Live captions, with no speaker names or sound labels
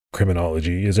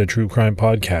Criminology is a true crime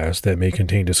podcast that may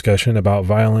contain discussion about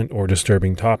violent or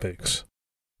disturbing topics.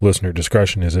 Listener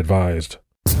discretion is advised.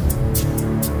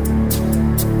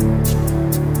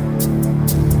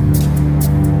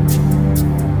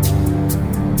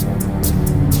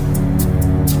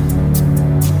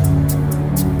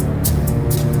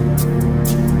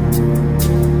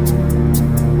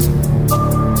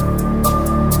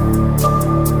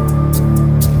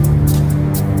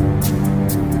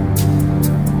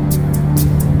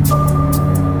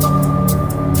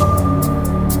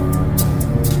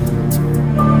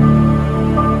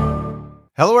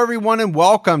 Hello, everyone, and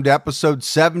welcome to episode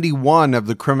 71 of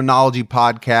the Criminology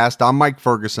Podcast. I'm Mike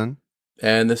Ferguson.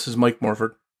 And this is Mike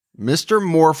Morford. Mr.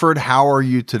 Morford, how are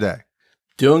you today?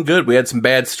 Doing good. We had some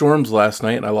bad storms last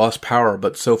night, and I lost power,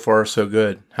 but so far, so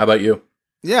good. How about you?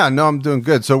 Yeah, no, I'm doing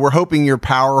good. So we're hoping your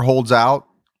power holds out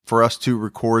for us to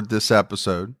record this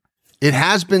episode. It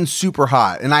has been super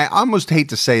hot, and I almost hate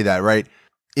to say that, right?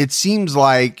 It seems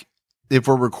like if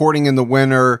we're recording in the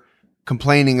winter,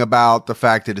 complaining about the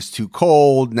fact that it's too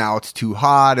cold, now it's too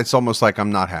hot, it's almost like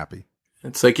I'm not happy.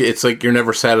 It's like you're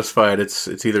never satisfied.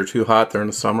 It's either too hot during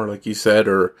the summer, like you said,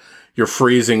 or you're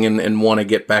freezing and want to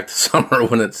get back to summer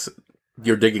when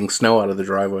you're digging snow out of the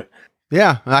driveway.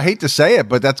 Yeah, I hate to say it,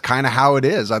 but that's kind of how it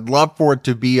is. I'd love for it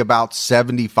to be about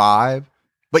 75.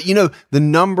 But you know, the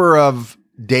number of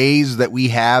days that we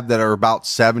have that are about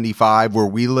 75 where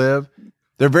we live,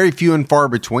 they're very few and far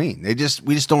between. We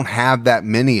just don't have that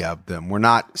many of them. We're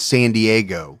not San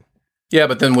Diego. Yeah,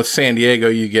 but then with San Diego,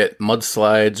 you get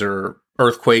mudslides or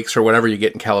earthquakes or whatever you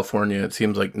get in California. It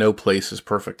seems like no place is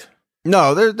perfect.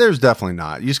 No, there's definitely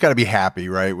not. You just got to be happy,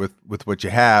 right, with what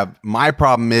you have. My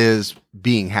problem is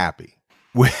being happy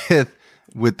with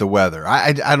the weather.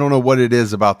 I don't know what it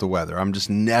is about the weather. I'm just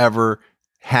never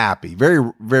happy.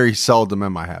 Very, very seldom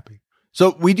am I happy.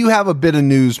 So we do have a bit of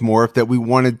news, Morph, that we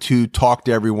wanted to talk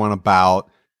to everyone about,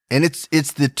 and it's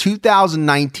the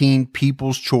 2019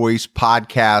 People's Choice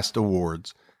Podcast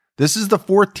Awards. This is the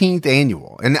 14th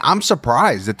annual, and I'm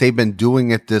surprised that they've been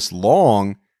doing it this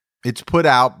long. It's put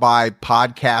out by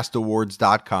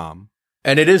podcastawards.com.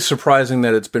 And it is surprising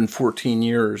that it's been 14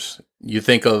 years. You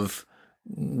think of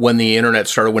when the internet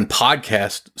started, when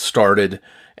podcast started,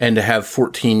 and to have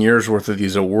 14 years worth of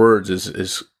these awards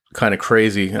is kind of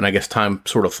crazy, and I guess time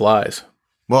sort of flies.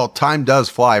 Well, time does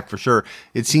fly for sure.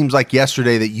 It seems like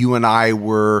yesterday that you and I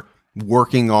were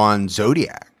working on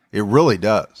Zodiac. It really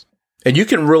does. And you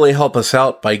can really help us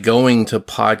out by going to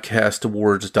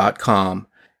podcastawards.com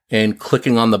and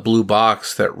clicking on the blue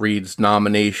box that reads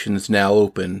nominations now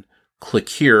open. Click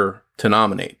here to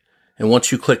nominate. And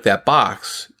once you click that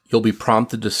box, you'll be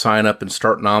prompted to sign up and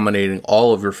start nominating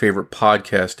all of your favorite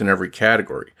podcasts in every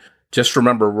category. Just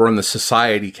remember, we're in the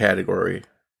society category.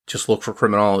 Just look for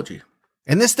criminology.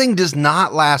 And this thing does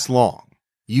not last long.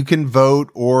 You can vote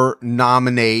or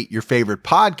nominate your favorite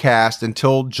podcast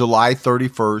until July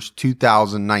 31st,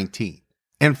 2019.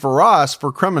 And for us,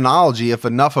 for criminology, if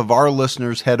enough of our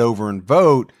listeners head over and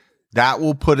vote, that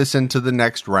will put us into the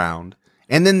next round.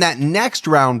 And then that next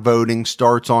round voting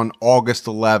starts on August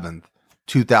 11th,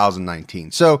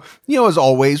 2019. So, as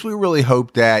always, we really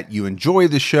hope that you enjoy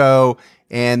the show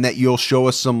and that you'll show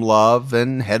us some love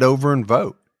and head over and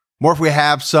vote. More if we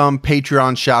have some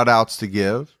Patreon shout outs to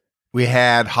give. We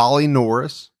had Holly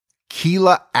Norris,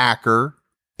 Keela Acker,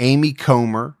 Amy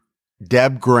Comer,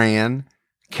 Deb Gran,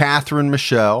 Catherine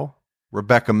Michelle,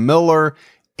 Rebecca Miller,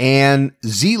 and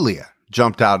Zelia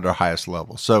jumped out at our highest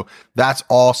level. So that's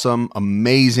awesome.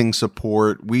 Amazing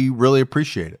support. We really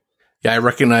appreciate it. Yeah, I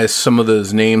recognize some of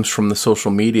those names from the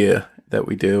social media that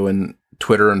we do and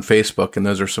Twitter and Facebook, and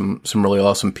those are some really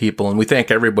awesome people. And we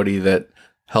thank everybody that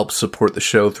helps support the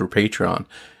show through Patreon.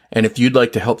 And if you'd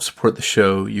like to help support the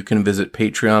show, you can visit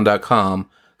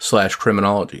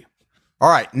patreon.com/criminology. All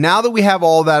right. Now that we have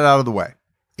all that out of the way,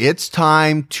 it's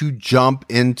time to jump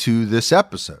into this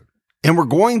episode. And we're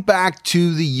going back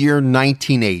to the year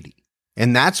 1980.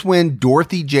 And that's when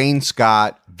Dorothy Jane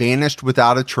Scott vanished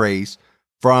without a trace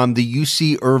from the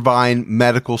UC Irvine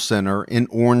Medical Center in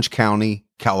Orange County,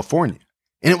 California.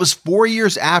 And it was 4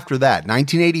 years after that,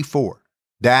 1984,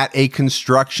 that a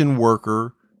construction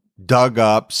worker dug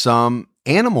up some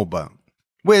animal bone,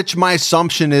 which my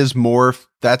assumption is, Morph,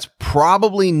 that's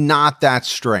probably not that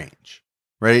strange,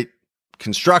 right?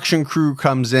 Construction crew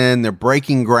comes in, they're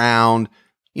breaking ground.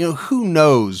 Who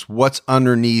knows what's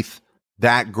underneath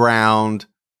that ground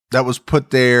that was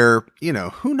put there,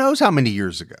 who knows how many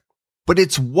years ago. But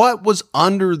it's what was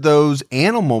under those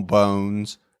animal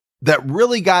bones that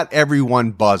really got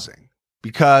everyone buzzing,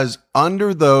 because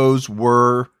under those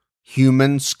were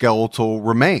human skeletal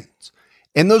remains.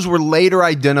 And those were later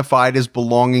identified as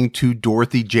belonging to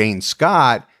Dorothy Jane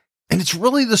Scott. And it's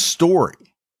really the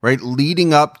story, right,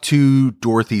 leading up to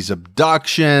Dorothy's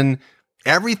abduction,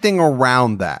 everything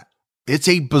around that. It's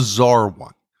a bizarre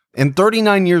one. And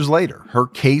 39 years later, her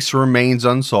case remains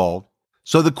unsolved.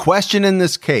 So the question in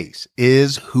this case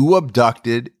is who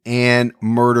abducted and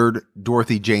murdered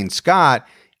Dorothy Jane Scott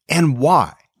and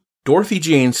why? Dorothy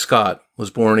Jane Scott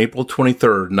was born April 23,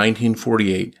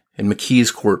 1948 in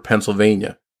McKeescourt,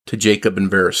 Pennsylvania, to Jacob and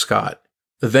Vera Scott.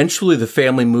 Eventually, the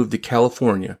family moved to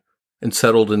California and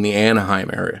settled in the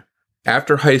Anaheim area.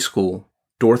 After high school,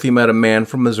 Dorothy met a man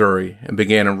from Missouri and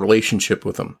began a relationship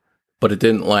with him, but it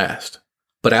didn't last.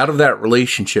 But out of that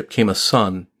relationship came a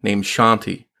son named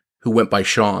Shanti, who went by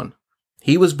Sean.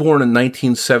 He was born in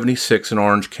 1976 in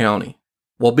Orange County.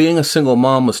 While being a single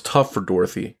mom was tough for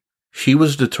Dorothy, she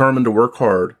was determined to work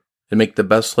hard and make the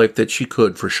best life that she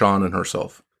could for Sean and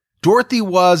herself. Dorothy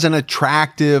was an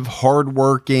attractive,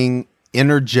 hardworking,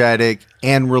 energetic,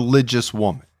 and religious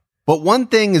woman. But one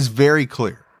thing is very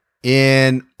clear.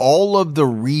 In all of the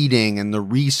reading and the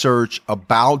research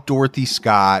about Dorothy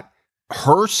Scott,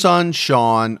 her son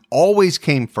Sean always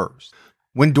came first.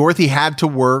 When Dorothy had to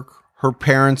work, her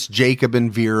parents Jacob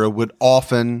and Vera would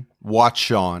often watch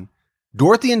Sean.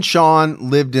 Dorothy and Sean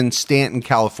lived in Stanton,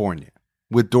 California,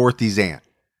 with Dorothy's aunt.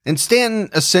 And Stanton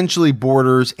essentially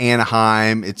borders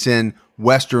Anaheim. It's in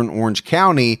western Orange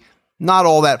County, not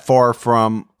all that far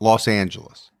from Los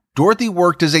Angeles. Dorothy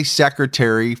worked as a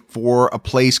secretary for a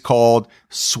place called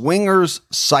Swingers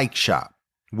Psych Shop,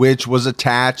 which was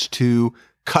attached to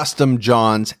Custom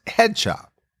John's Head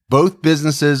Shop. Both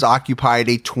businesses occupied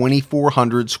a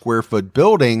 2,400 square foot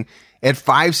building at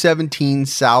 517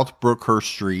 South Brookhurst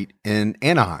Street in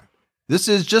Anaheim. This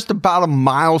is just about a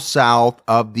mile south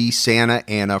of the Santa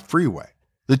Ana Freeway.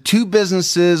 The two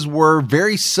businesses were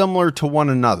very similar to one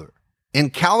another. In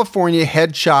California,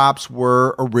 head shops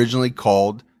were originally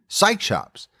called psych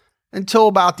shops until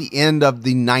about the end of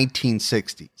the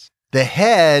 1960s. The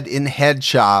head in head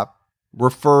shop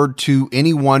referred to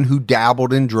anyone who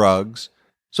dabbled in drugs.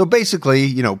 So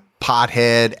basically,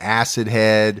 pothead, acid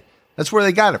head, that's where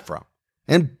they got it from.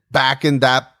 And back in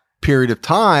that period of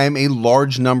time, a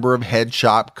large number of head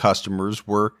shop customers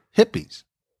were hippies.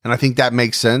 And I think that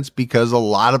makes sense because a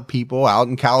lot of people out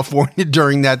in California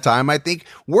during that time, I think,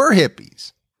 were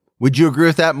hippies. Would you agree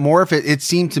with that more? If it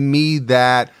seemed to me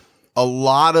that a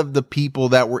lot of the people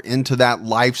that were into that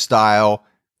lifestyle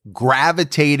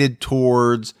gravitated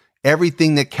towards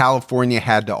everything that California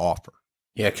had to offer.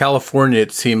 Yeah, California,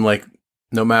 it seemed like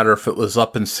no matter if it was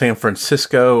up in San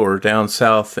Francisco or down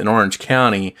south in Orange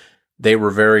County, they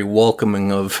were very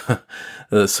welcoming of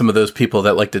some of those people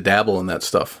that like to dabble in that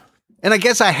stuff. And I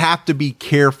guess I have to be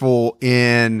careful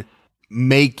in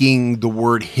making the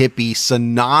word hippie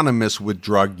synonymous with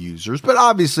drug users, but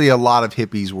obviously a lot of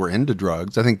hippies were into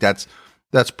drugs. I think that's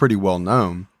pretty well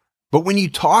known. But when you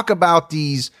talk about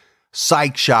these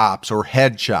psych shops or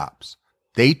head shops,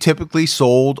 they typically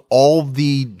sold all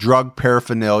the drug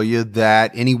paraphernalia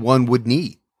that anyone would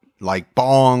need, like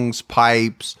bongs,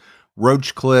 pipes,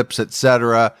 roach clips,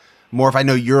 etc. Morph, I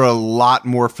know you're a lot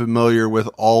more familiar with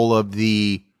all of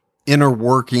the inner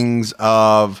workings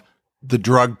of the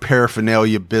drug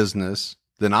paraphernalia business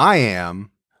than I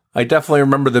am. I definitely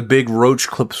remember the big roach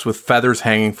clips with feathers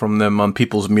hanging from them on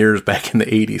people's mirrors back in the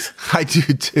 80s. I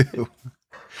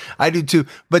do too.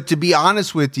 But to be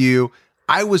honest with you,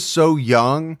 I was so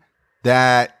young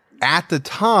that at the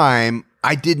time,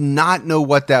 I did not know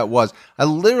what that was. I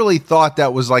literally thought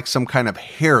that was like some kind of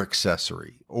hair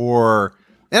accessory and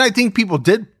I think people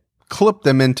did clip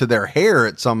them into their hair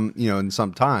at in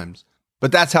some times.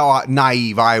 But that's how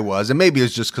naive I was. And maybe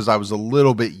it's just because I was a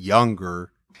little bit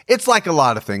younger. It's like a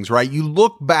lot of things, right? You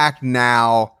look back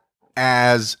now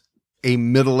as a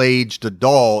middle-aged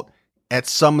adult at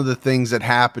some of the things that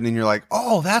happened and you're like,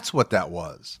 oh, that's what that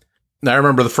was. Now, I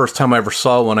remember the first time I ever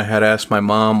saw one, I had asked my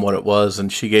mom what it was,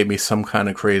 and she gave me some kind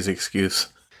of crazy excuse.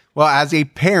 Well, as a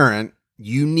parent,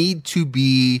 you need to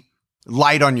be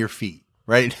light on your feet,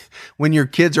 right? When your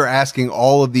kids are asking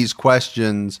all of these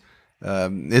questions,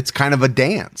 it's kind of a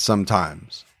dance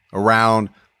sometimes around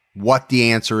what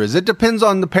the answer is. It depends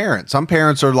on the parent. Some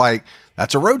parents are like,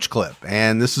 that's a roach clip,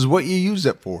 and this is what you use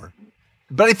it for.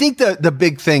 But I think the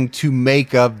big thing to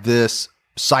make of this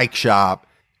psych shop,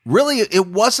 really, it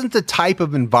wasn't the type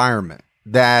of environment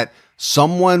that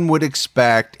someone would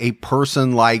expect a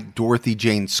person like Dorothy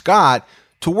Jane Scott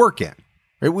to work in.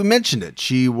 Right? We mentioned it.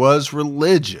 She was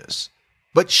religious,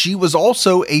 but she was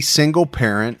also a single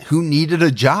parent who needed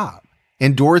a job.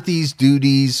 And Dorothy's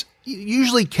duties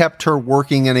usually kept her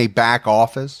working in a back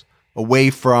office. away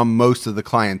from most of the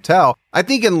clientele. I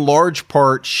think in large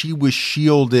part, she was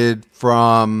shielded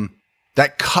from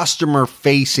that customer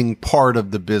facing part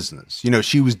of the business.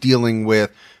 She was dealing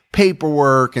with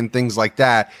paperwork and things like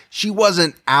that. She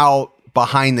wasn't out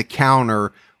behind the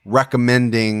counter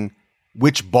recommending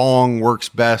which bong works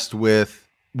best with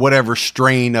whatever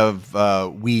strain of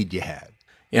weed you had.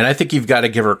 And I think you've got to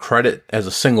give her credit as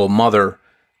a single mother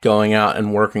going out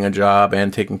and working a job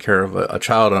and taking care of a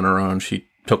child on her own. She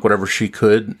took whatever she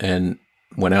could and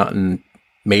went out and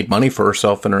made money for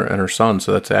herself and her son.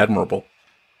 So that's admirable.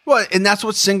 Well, and that's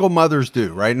what single mothers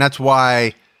do, right? And that's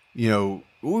why,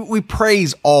 we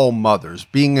praise all mothers.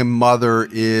 Being a mother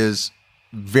is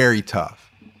very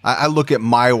tough. I look at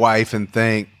my wife and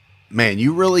think, man,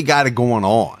 you really got it going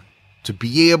on to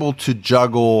be able to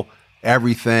juggle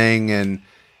everything. And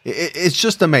it's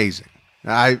just amazing.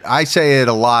 I say it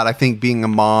a lot. I think being a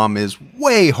mom is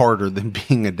way harder than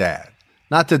being a dad.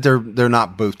 Not that they're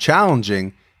not both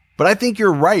challenging, but I think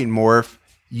you're right, Morph.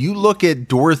 You look at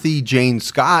Dorothy Jane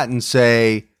Scott and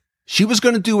say she was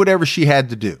going to do whatever she had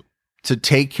to do to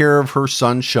take care of her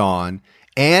son, Sean.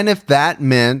 And if that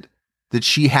meant that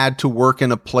she had to work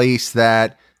in a place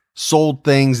that sold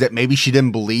things that maybe she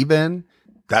didn't believe in,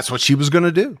 that's what she was going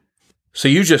to do. So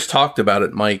you just talked about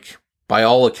it, Mike. By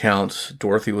all accounts,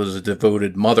 Dorothy was a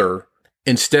devoted mother.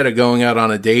 Instead of going out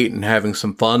on a date and having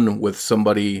some fun with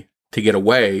somebody to get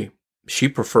away, she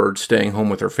preferred staying home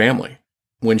with her family.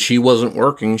 When she wasn't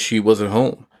working, she was at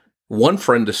home. One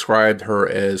friend described her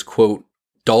as, quote,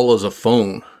 dull as a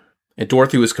phone. And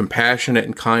Dorothy was compassionate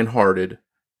and kind-hearted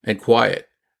and quiet.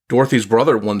 Dorothy's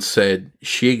brother once said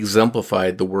she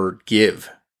exemplified the word give.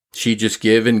 She'd just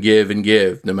give and give and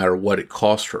give, no matter what it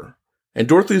cost her. And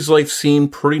Dorothy's life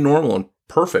seemed pretty normal and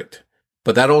perfect.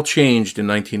 But that all changed in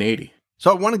 1980.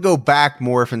 So I want to go back,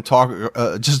 Morph, and talk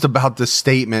just about this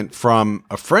statement from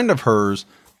a friend of hers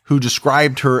who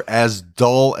described her as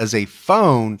dull as a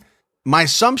phone. My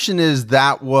assumption is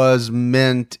that was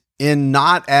meant in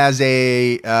not as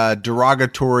a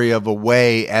derogatory of a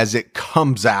way as it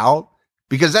comes out,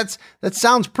 because that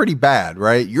sounds pretty bad,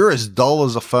 right? You're as dull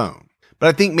as a phone. But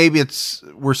I think maybe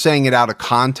we're saying it out of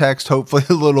context, hopefully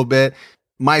a little bit.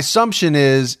 My assumption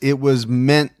is it was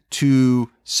meant to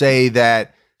say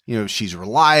that, she's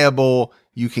reliable.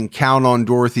 You can count on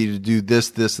Dorothy to do this,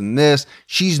 this, and this.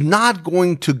 She's not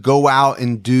going to go out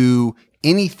and do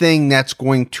anything that's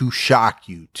going to shock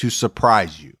you, to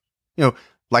surprise you.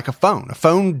 Like a phone. A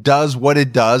phone does what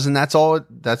it does, and that's all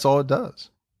it does.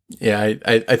 Yeah,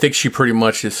 I think she pretty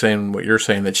much is saying what you're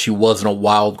saying, that she wasn't a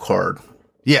wild card.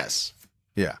 Yes.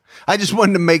 Yeah. I just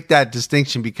wanted to make that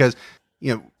distinction because,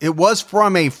 it was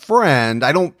from a friend.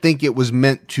 I don't think it was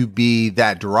meant to be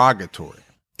that derogatory.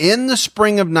 In the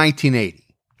spring of 1980,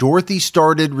 Dorothy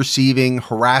started receiving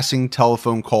harassing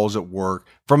telephone calls at work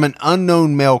from an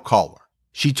unknown male caller.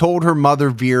 She told her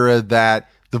mother, Vera, that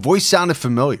the voice sounded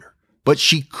familiar, but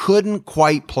she couldn't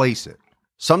quite place it.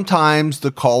 Sometimes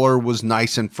the caller was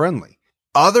nice and friendly.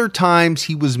 Other times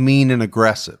he was mean and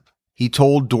aggressive. He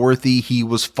told Dorothy he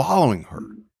was following her.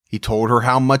 He told her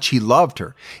how much he loved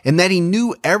her and that he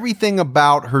knew everything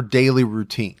about her daily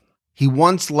routine. He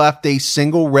once left a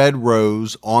single red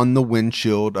rose on the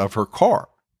windshield of her car.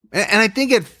 And I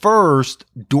think at first,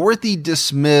 Dorothy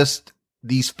dismissed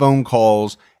these phone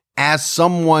calls as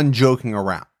someone joking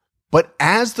around. But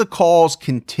as the calls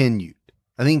continued,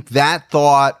 I think that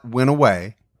thought went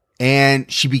away and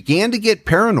she began to get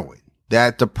paranoid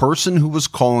that the person who was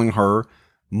calling her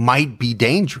might be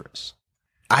dangerous.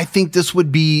 I think this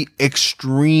would be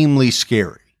extremely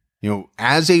scary.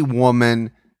 As a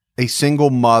woman, a single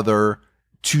mother,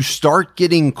 to start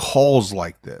getting calls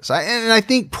like this. And I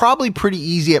think probably pretty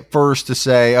easy at first to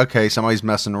say, okay, somebody's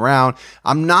messing around.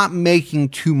 I'm not making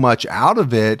too much out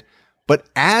of it. But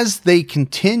as they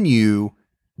continue,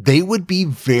 they would be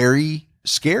very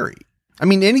scary. I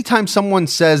mean, anytime someone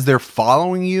says they're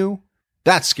following you,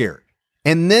 that's scary.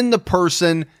 And then the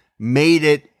person made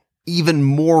it even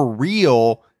more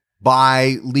real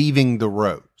by leaving the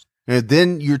rose.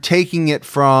 Then you're taking it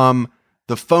from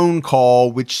the phone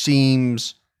call, which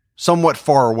seems somewhat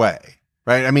far away,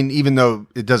 right? I mean, even though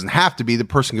it doesn't have to be, the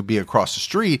person could be across the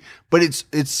street, but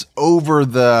it's over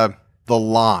the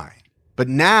line. But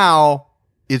now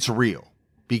it's real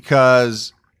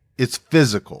because it's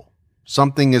physical.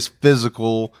 Something is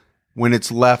physical when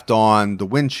it's left on the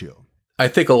windshield. I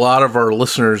think a lot of our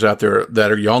listeners out there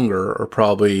that are younger are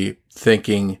probably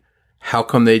thinking, how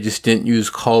come they just didn't use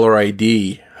caller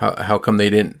ID? How come they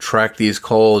didn't track these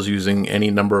calls using any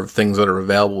number of things that are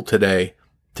available today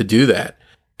to do that?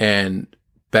 And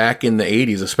back in the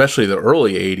 80s, especially the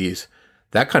early 80s,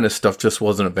 that kind of stuff just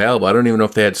wasn't available. I don't even know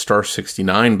if they had Star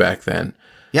 69 back then.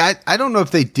 Yeah, I don't know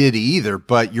if they did either,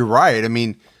 but you're right. I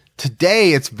mean,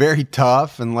 today it's very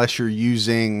tough unless you're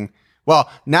using, well,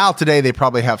 now today they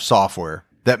probably have software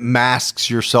that masks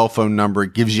your cell phone number.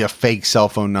 It gives you a fake cell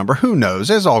phone number. Who knows?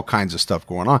 There's all kinds of stuff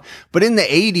going on. But in the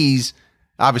 80s,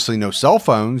 obviously no cell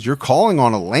phones. You're calling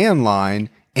on a landline,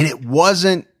 and it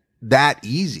wasn't that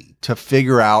easy to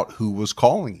figure out who was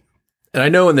calling you. And I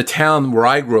know in the town where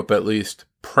I grew up, at least,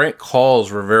 prank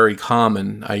calls were very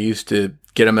common. I used to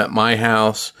get them at my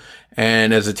house.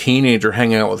 And as a teenager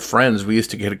hanging out with friends, we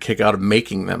used to get a kick out of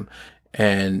making them.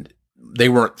 And they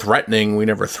weren't threatening. We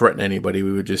never threatened anybody.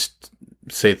 We would just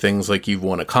say things like, you've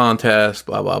won a contest,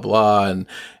 blah, blah, blah.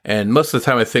 And most of the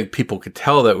time, I think people could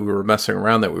tell that we were messing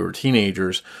around, that we were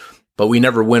teenagers. But we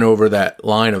never went over that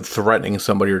line of threatening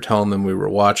somebody or telling them we were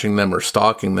watching them or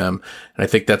stalking them. And I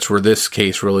think that's where this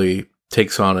case really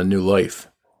takes on a new life.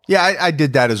 Yeah, I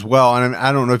did that as well. And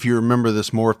I don't know if you remember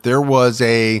this more. If there was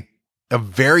a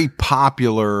very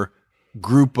popular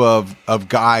group of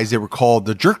guys, they were called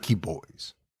the Jerky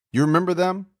Boys. You remember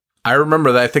them? I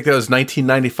remember that. I think that was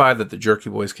 1995 that the Jerky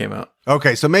Boys came out.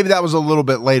 Okay, so maybe that was a little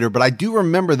bit later, but I do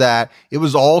remember that it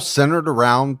was all centered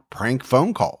around prank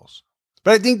phone calls.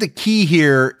 But I think the key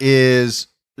here is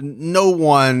no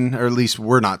one, or at least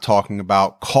we're not talking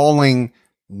about, calling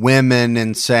women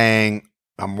and saying,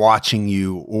 I'm watching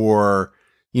you, or,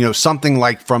 you know, something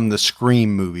like from the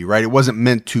Scream movie, right? It wasn't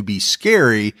meant to be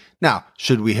scary. Now,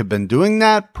 should we have been doing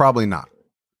that? Probably not.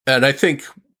 And I think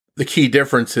the key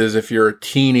difference is if you're a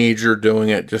teenager doing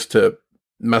it just to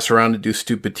mess around and do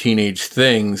stupid teenage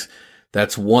things,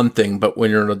 that's one thing. But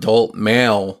when you're an adult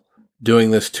male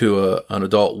doing this to an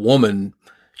adult woman,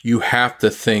 you have to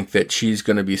think that she's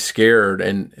going to be scared,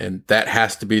 and that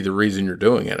has to be the reason you're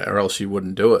doing it, or else you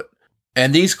wouldn't do it.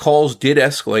 And these calls did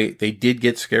escalate. They did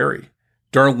get scary.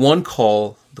 During one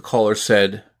call, the caller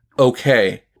said,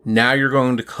 okay, now you're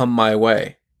going to come my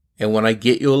way. And when I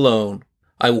get you alone,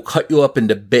 I will cut you up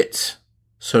into bits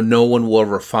so no one will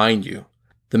ever find you.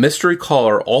 The mystery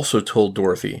caller also told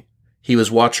Dorothy he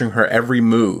was watching her every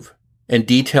move and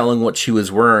detailing what she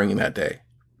was wearing that day.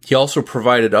 He also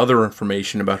provided other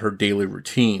information about her daily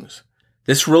routines.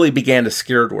 This really began to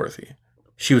scare Dorothy.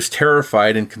 She was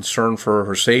terrified and concerned for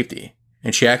her safety,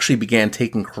 and she actually began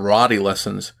taking karate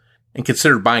lessons and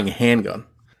considered buying a handgun.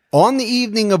 On the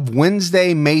evening of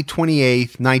Wednesday, May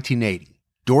 28th, 1980,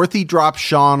 Dorothy dropped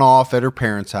Sean off at her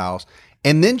parents' house,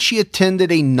 and then she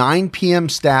attended a 9 p.m.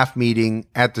 staff meeting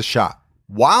at the shop.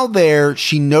 While there,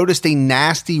 she noticed a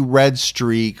nasty red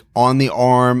streak on the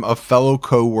arm of fellow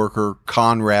coworker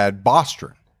Conrad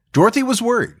Bostron. Dorothy was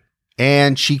worried,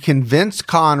 and she convinced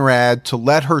Conrad to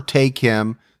let her take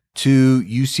him to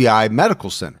UCI Medical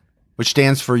Center, which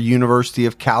stands for University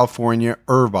of California,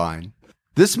 Irvine.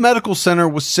 This medical center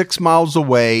was 6 miles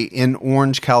away in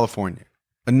Orange, California.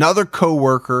 Another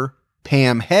coworker,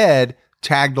 Pam Head,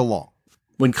 tagged along.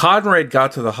 When Conrad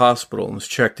got to the hospital and was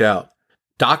checked out,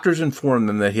 doctors informed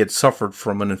them that he had suffered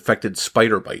from an infected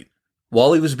spider bite.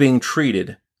 While he was being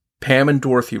treated, Pam and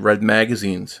Dorothy read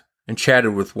magazines and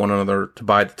chatted with one another to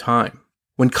buy the time.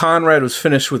 When Conrad was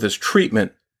finished with his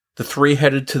treatment, the three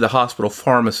headed to the hospital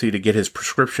pharmacy to get his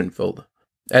prescription filled.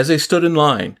 As they stood in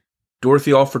line,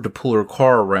 Dorothy offered to pull her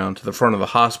car around to the front of the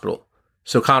hospital,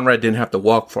 so Conrad didn't have to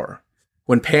walk far.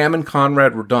 When Pam and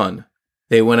Conrad were done,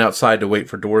 they went outside to wait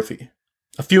for Dorothy.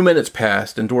 A few minutes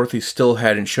passed, and Dorothy still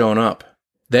hadn't shown up.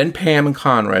 Then Pam and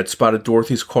Conrad spotted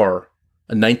Dorothy's car,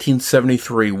 a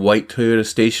 1973 white Toyota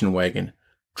station wagon,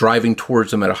 driving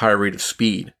towards them at a high rate of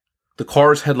speed. The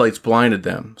car's headlights blinded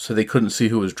them, so they couldn't see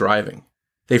who was driving.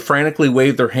 They frantically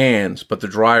waved their hands, but the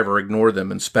driver ignored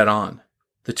them and sped on.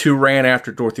 The two ran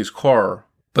after Dorothy's car,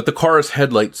 but the car's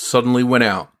headlights suddenly went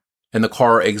out, and the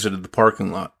car exited the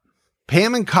parking lot.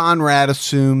 Pam and Conrad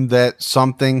assumed that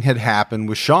something had happened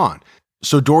with Sean,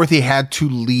 so Dorothy had to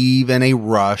leave in a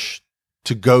rush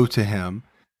to go to him.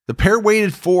 The pair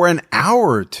waited for an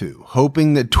hour or two,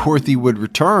 hoping that Dorothy would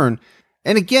return.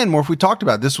 And again, more if we talked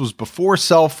about, this was before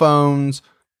cell phones,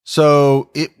 so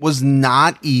it was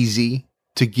not easy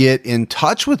to get in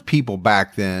touch with people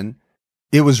back then.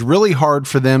 It was really hard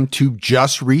for them to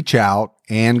just reach out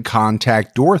and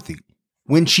contact Dorothy.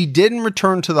 When she didn't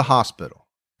return to the hospital,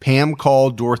 Pam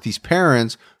called Dorothy's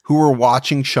parents, who were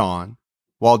watching Sean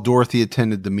while Dorothy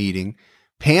attended the meeting.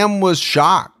 Pam was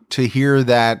shocked to hear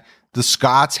that the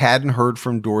Scotts hadn't heard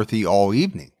from Dorothy all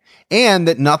evening, and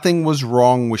that nothing was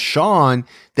wrong with Sean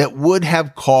that would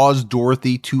have caused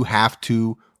Dorothy to have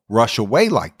to rush away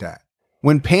like that.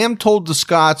 When Pam told the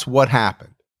Scotts what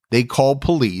happened, they called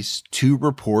police to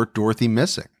report Dorothy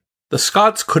missing. The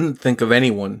Scotts couldn't think of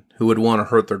anyone who would want to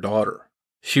hurt their daughter.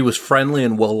 She was friendly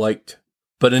and well-liked.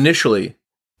 But initially,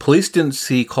 police didn't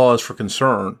see cause for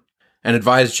concern and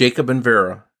advised Jacob and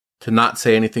Vera to not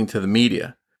say anything to the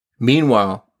media.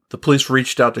 Meanwhile, the police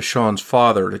reached out to Sean's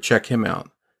father to check him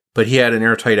out, but he had an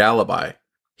airtight alibi.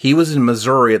 He was in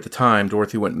Missouri at the time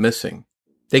Dorothy went missing.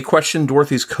 They questioned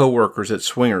Dorothy's co-workers at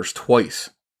Swingers twice.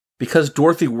 Because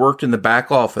Dorothy worked in the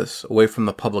back office away from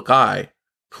the public eye,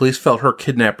 police felt her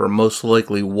kidnapper most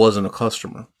likely wasn't a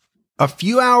customer. A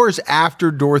few hours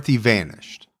after Dorothy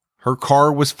vanished, her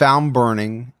car was found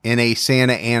burning in a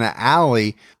Santa Ana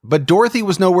alley, but Dorothy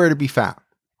was nowhere to be found.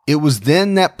 It was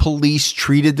then that police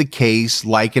treated the case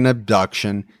like an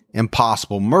abduction and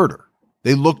possible murder.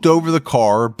 They looked over the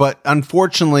car, but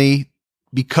unfortunately,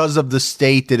 because of the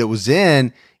state that it was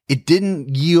in, it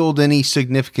didn't yield any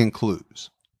significant clues.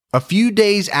 A few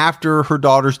days after her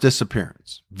daughter's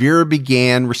disappearance, Vera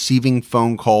began receiving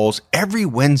phone calls every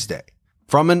Wednesday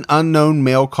from an unknown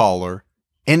male caller,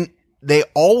 and they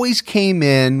always came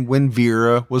in when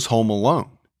Vera was home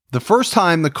alone. The first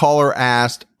time the caller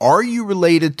asked, "Are you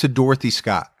related to Dorothy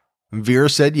Scott?" And Vera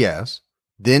said yes.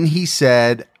 Then he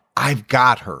said, "I've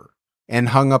got her," and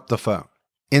hung up the phone.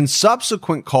 In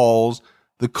subsequent calls,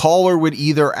 the caller would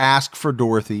either ask for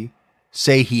Dorothy,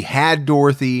 say he had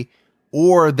Dorothy,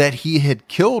 or that he had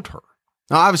killed her.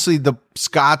 Now, obviously, the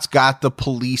Scotts got the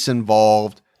police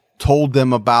involved, told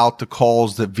them about the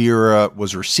calls that Vera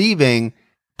was receiving.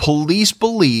 Police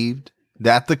believed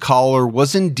that the caller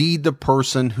was indeed the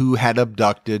person who had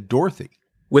abducted Dorothy.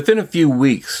 Within a few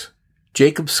weeks,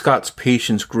 Jacob Scott's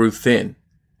patience grew thin,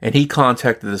 and he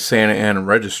contacted the Santa Ana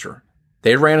Register.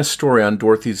 They ran a story on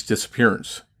Dorothy's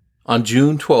disappearance. On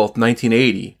June 12,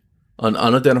 1980, an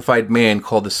unidentified man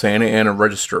called the Santa Ana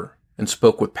Register and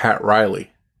spoke with Pat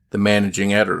Riley, the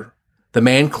managing editor. The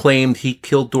man claimed he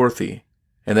killed Dorothy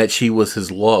and that she was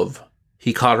his love.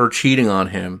 He caught her cheating on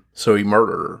him, so he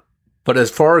murdered her. But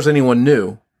as far as anyone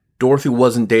knew, Dorothy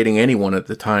wasn't dating anyone at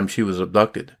the time she was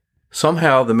abducted.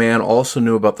 Somehow, the man also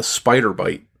knew about the spider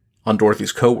bite on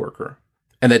Dorothy's coworker,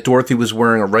 and that Dorothy was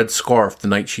wearing a red scarf the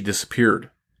night she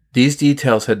disappeared. These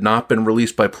details had not been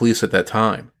released by police at that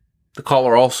time. The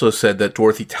caller also said that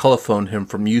Dorothy telephoned him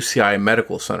from UCI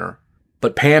Medical Center,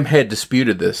 but Pam Head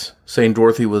disputed this, saying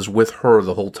Dorothy was with her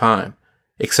the whole time,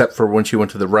 except for when she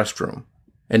went to the restroom,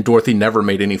 and Dorothy never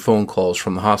made any phone calls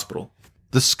from the hospital.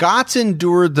 The Scotts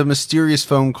endured the mysterious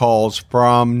phone calls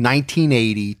from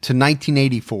 1980 to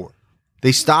 1984.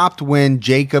 They stopped when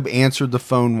Jacob answered the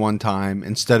phone one time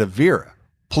instead of Vera.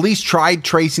 Police tried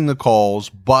tracing the calls,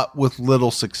 but with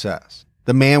little success.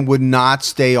 The man would not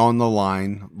stay on the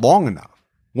line long enough.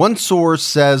 One source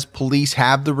says police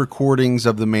have the recordings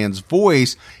of the man's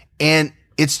voice, and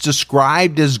it's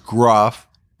described as gruff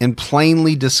and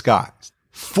plainly disguised.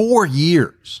 4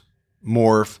 years,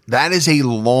 Morph, that is a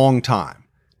long time.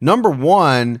 Number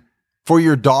one, for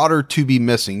your daughter to be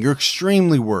missing, you're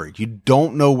extremely worried. You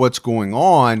don't know what's going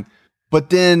on. But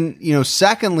then,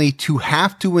 secondly, to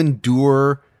have to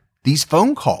endure these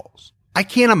phone calls. I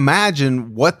can't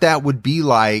imagine what that would be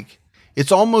like.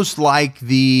 It's almost like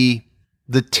the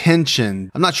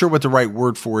tension. I'm not sure what the right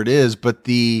word for it is, but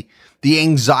the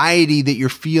anxiety that you're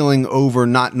feeling over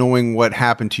not knowing what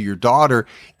happened to your daughter,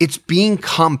 it's being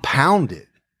compounded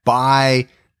by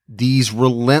these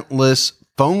relentless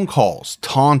phone calls,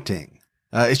 taunting.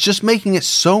 It's just making it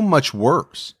so much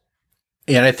worse.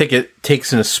 And I think it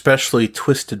takes an especially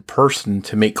twisted person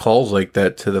to make calls like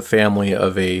that to the family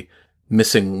of a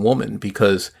missing woman,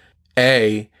 because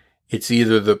A, it's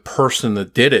either the person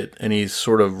that did it and he's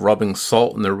sort of rubbing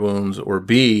salt in their wounds, or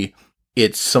B,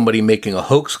 it's somebody making a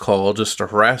hoax call just to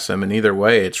harass them. And either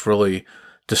way, it's really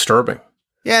disturbing.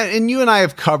 Yeah, and you and I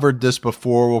have covered this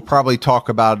before. We'll probably talk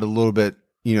about it a little bit,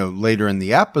 later in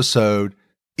the episode.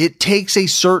 It takes a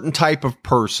certain type of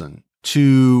person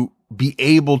to be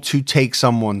able to take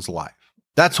someone's life.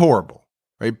 That's horrible,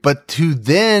 right? But to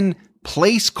then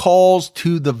place calls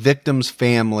to the victim's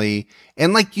family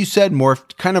and, like you said,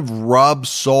 Morph, kind of rub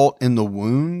salt in the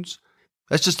wounds,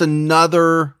 that's just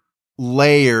another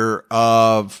layer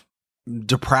of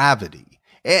depravity.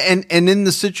 And in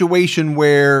the situation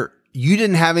where you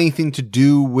didn't have anything to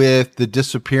do with the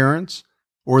disappearance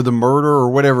or the murder or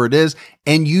whatever it is,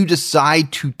 and you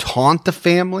decide to taunt the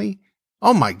family,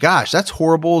 oh my gosh, that's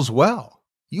horrible as well.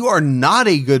 You are not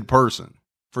a good person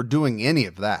for doing any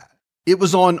of that. It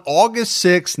was on August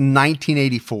 6,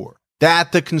 1984,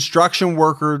 that the construction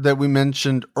worker that we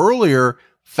mentioned earlier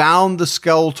found the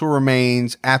skeletal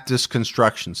remains at this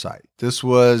construction site. This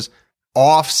was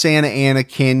off Santa Ana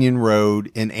Canyon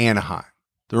Road in Anaheim.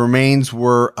 The remains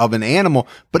were of an animal,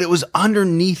 but it was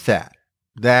underneath that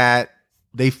that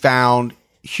they found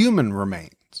human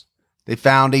remains. They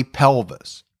found a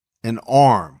pelvis, an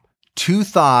arm, 2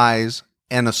 thighs,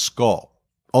 and a skull.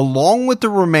 Along with the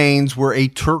remains were a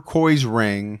turquoise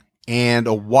ring and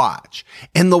a watch.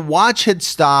 And the watch had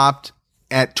stopped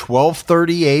at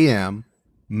 12:30 a.m.,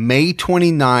 May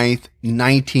 29th,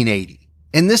 1980.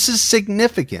 And this is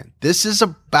significant. This is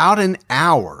about an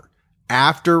hour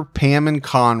after Pam and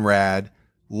Conrad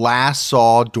last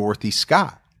saw Dorothy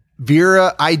Scott.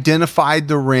 Vera identified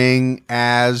the ring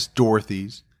as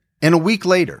Dorothy's, and a week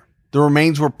later, the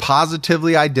remains were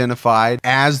positively identified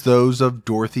as those of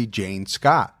Dorothy Jane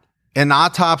Scott. An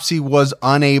autopsy was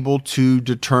unable to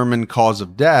determine cause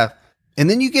of death, and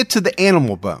then you get to the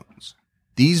animal bones.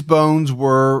 These bones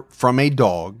were from a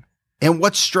dog. And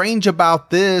what's strange about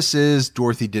this is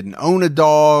Dorothy didn't own a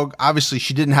dog. Obviously,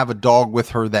 she didn't have a dog with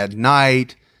her that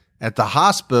night at the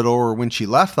hospital or when she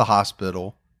left the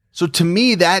hospital. So to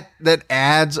me, that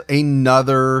adds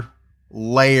another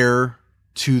layer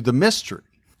to the mystery.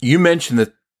 You mentioned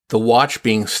that the watch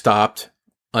being stopped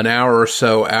an hour or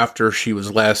so after she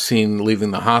was last seen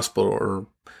leaving the hospital, or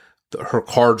her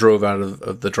car drove out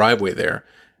of the driveway there.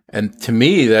 And to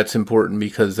me, that's important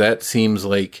because that seems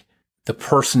like the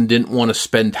person didn't want to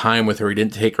spend time with her. He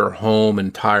didn't take her home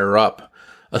and tie her up,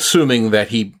 assuming that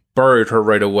he buried her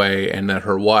right away and that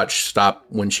her watch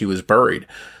stopped when she was buried.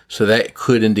 So that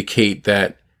could indicate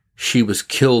that she was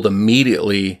killed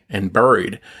immediately and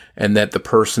buried, and that the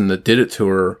person that did it to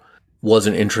her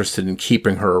wasn't interested in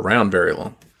keeping her around very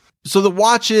long. So the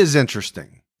watch is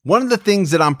interesting. One of the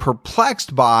things that I'm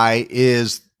perplexed by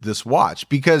is this watch,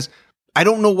 because I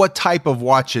don't know what type of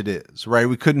watch it is, right?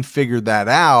 We couldn't figure that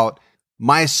out.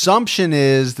 My assumption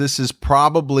is this is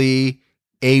probably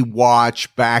a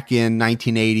watch back in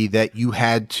 1980 that you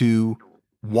had to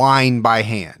wind by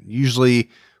hand,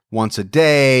 usually once a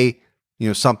day,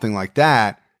 something like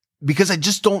that, because I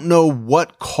just don't know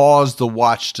what caused the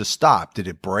watch to stop. Did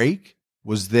it break?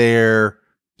 Was there,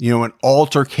 an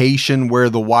altercation where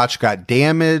the watch got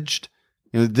damaged?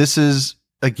 This is,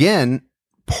 again,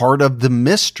 part of the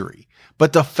mystery.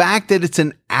 But the fact that it's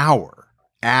an hour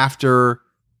after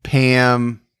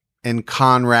Pam and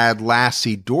Conrad last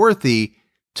see Dorothy,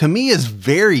 to me, is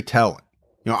very telling.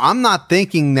 I'm not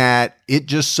thinking that it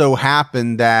just so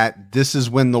happened that this is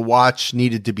when the watch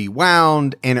needed to be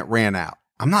wound and it ran out.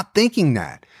 I'm not thinking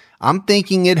that. I'm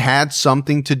thinking it had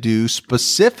something to do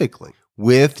specifically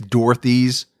with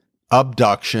Dorothy's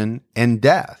abduction and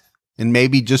death. And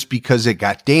maybe just because it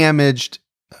got damaged,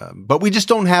 but we just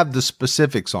don't have the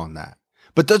specifics on that.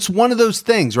 But that's one of those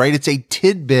things, right? It's a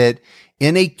tidbit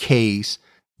in a case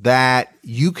that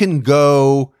you can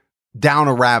go down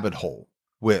a rabbit hole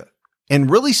with and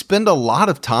really spend a lot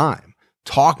of time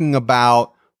talking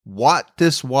about what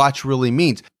this watch really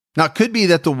means. Now, it could be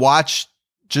that the watch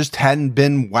just hadn't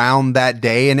been wound that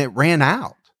day and it ran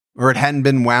out, or it hadn't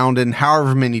been wound in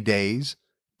however many days,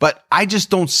 but I just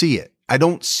don't see it. I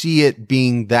don't see it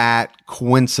being that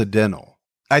coincidental.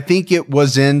 I think it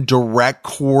was in direct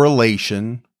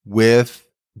correlation with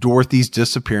Dorothy's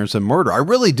disappearance and murder. I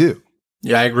really do.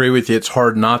 Yeah, I agree with you. It's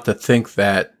hard not to think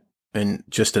that in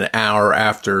just an hour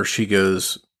after she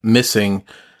goes missing,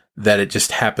 that it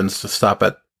just happens to stop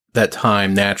at that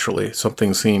time naturally.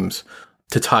 Something seems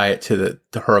to tie it to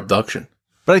her abduction.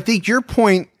 But I think your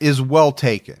point is well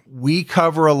taken. We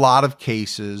cover a lot of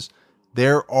cases.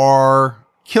 There are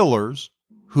killers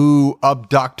who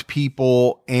abduct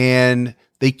people and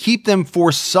they keep them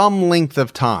for some length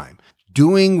of time,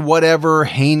 doing whatever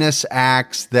heinous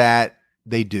acts that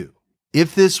they do.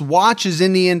 If this watch is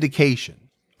any indication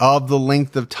of the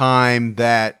length of time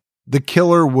that the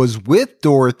killer was with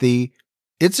Dorothy,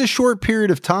 it's a short period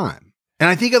of time. And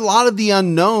I think a lot of the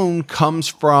unknown comes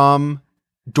from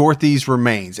Dorothy's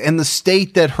remains and the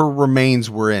state that her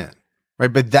remains were in,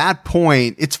 right? But at that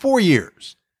point, it's 4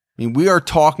 years. I mean, we are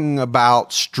talking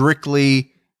about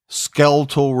strictly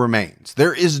skeletal remains.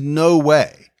 There is no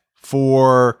way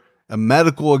for a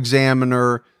medical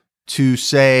examiner to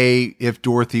say if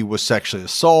Dorothy was sexually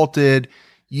assaulted.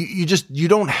 You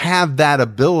don't have that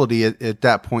ability at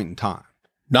that point in time.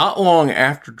 Not long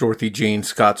after Dorothy Jane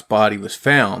Scott's body was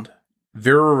found,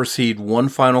 Vera received one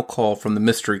final call from the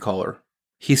mystery caller.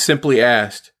 He simply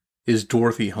asked, "Is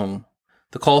Dorothy home?"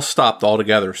 The call stopped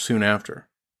altogether soon after.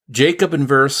 Jacob and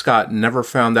Vera Scott never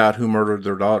found out who murdered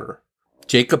their daughter.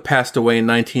 Jacob passed away in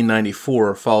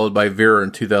 1994, followed by Vera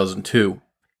in 2002.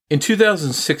 In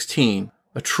 2016,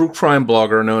 a true crime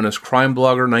blogger known as Crime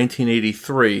Blogger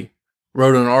 1983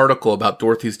 wrote an article about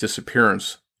Dorothy's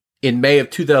disappearance. In May of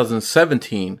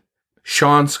 2017,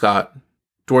 Sean Scott,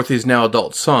 Dorothy's now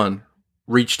adult son,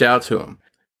 reached out to him.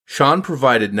 Sean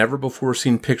provided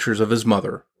never-before-seen pictures of his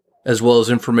mother, as well as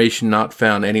information not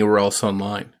found anywhere else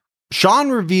online. Sean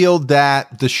revealed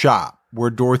that the shop where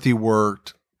Dorothy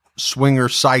worked, Swinger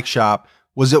Psych Shop,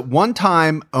 was at one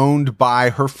time owned by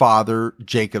her father,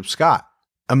 Jacob Scott.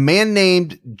 A man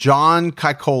named John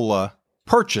Kikola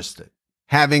purchased it,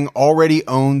 having already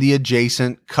owned the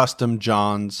adjacent Custom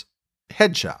John's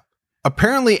head shop.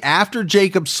 Apparently, after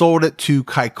Jacob sold it to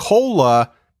Kikola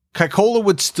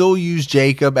would still use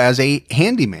Jacob as a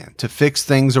handyman to fix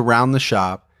things around the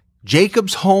shop.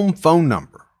 Jacob's home phone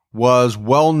number was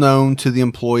well known to the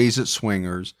employees at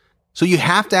Swingers. So you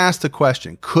have to ask the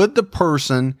question, could the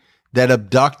person that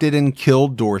abducted and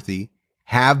killed Dorothy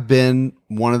have been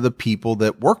one of the people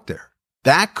that worked there?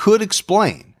 That could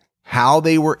explain how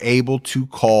they were able to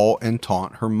call and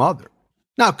taunt her mother.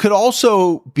 Now, it could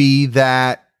also be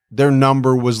that their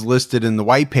number was listed in the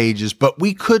white pages, but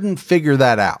we couldn't figure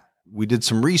that out. We did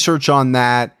some research on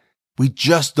that. We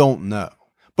just don't know.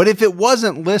 But if it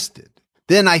wasn't listed,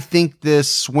 then I think this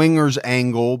Swingers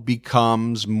angle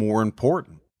becomes more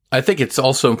important. I think it's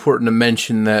also important to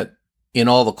mention that in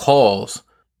all the calls,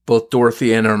 both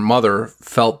Dorothy and her mother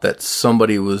felt that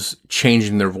somebody was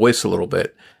changing their voice a little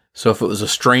bit. So if it was a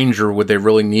stranger, would they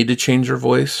really need to change their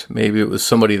voice? Maybe it was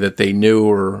somebody that they knew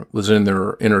or was in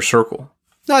their inner circle.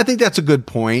 No, I think that's a good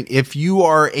point. If you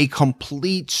are a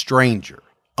complete stranger,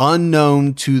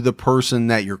 unknown to the person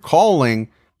that you're calling,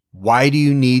 why do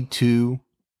you need to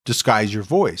disguise your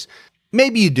voice?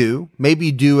 Maybe you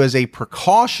do as a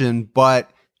precaution,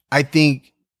 but I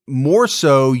think more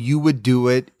so you would do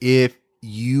it if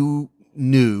you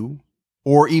knew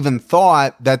or even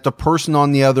thought that the person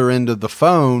on the other end of the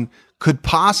phone could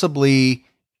possibly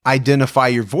identify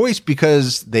your voice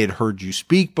because they'd heard you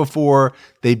speak before,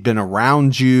 they'd been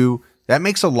around you. That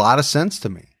makes a lot of sense to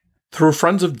me. Through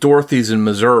friends of Dorothy's in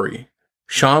Missouri,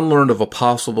 Sean learned of a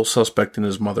possible suspect in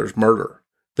his mother's murder.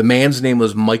 The man's name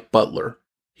was Mike Butler.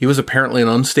 He was apparently an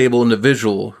unstable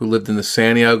individual who lived in the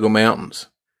Santiago Mountains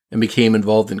and became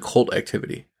involved in cult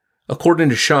activity. According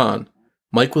to Sean,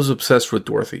 Mike was obsessed with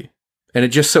Dorothy, and it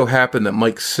just so happened that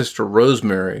Mike's sister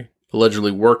Rosemary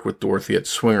allegedly worked with Dorothy at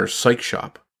Swingers Psych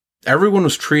Shop. Everyone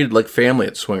was treated like family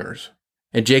at Swingers,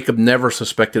 and Jacob never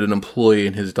suspected an employee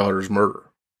in his daughter's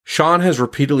murder. Sean has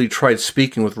repeatedly tried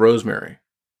speaking with Rosemary,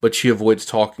 but she avoids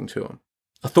talking to him.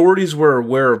 Authorities were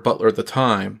aware of Butler at the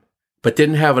time, but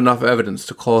didn't have enough evidence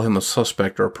to call him a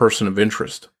suspect or a person of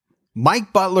interest.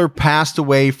 Mike Butler passed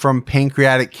away from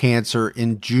pancreatic cancer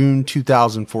in June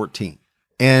 2014.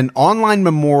 An online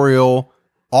memorial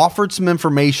offered some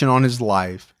information on his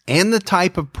life and the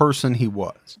type of person he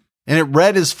was. And it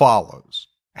read as follows.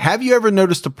 Have you ever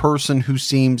noticed a person who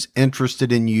seems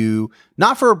interested in you,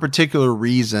 not for a particular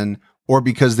reason or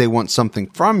because they want something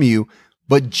from you,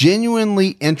 but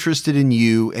genuinely interested in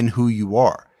you and who you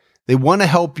are? They want to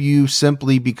help you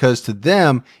simply because to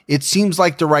them, it seems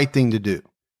like the right thing to do.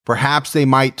 Perhaps they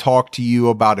might talk to you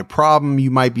about a problem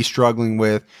you might be struggling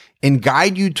with and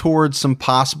guide you towards some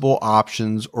possible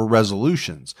options or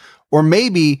resolutions. Or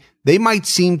maybe they might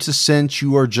seem to sense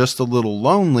you are just a little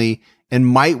lonely and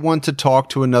might want to talk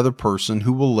to another person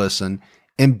who will listen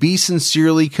and be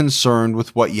sincerely concerned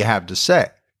with what you have to say.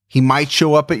 He might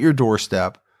show up at your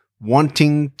doorstep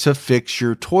wanting to fix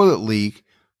your toilet leak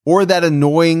or that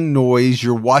annoying noise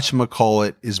your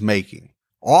whatchamacallit is making,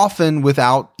 often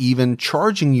without even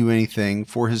charging you anything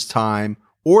for his time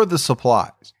or the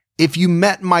supplies. If you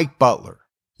met Mike Butler,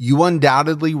 you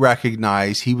undoubtedly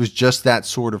recognize he was just that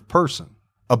sort of person.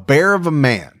 A bear of a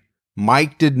man,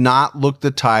 Mike did not look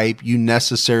the type you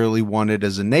necessarily wanted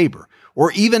as a neighbor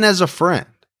or even as a friend.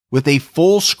 With a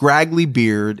full scraggly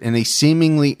beard and a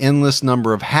seemingly endless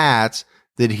number of hats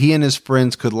that he and his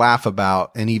friends could laugh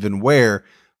about and even wear,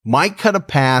 Mike cut a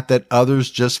path that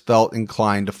others just felt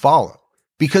inclined to follow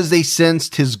because they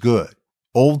sensed his good,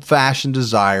 old-fashioned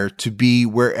desire to be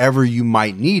wherever you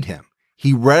might need him.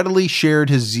 He readily shared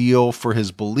his zeal for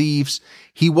his beliefs.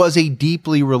 He was a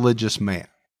deeply religious man.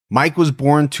 Mike was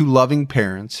born to loving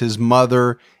parents, his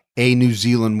mother a New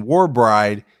Zealand war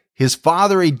bride, his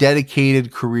father a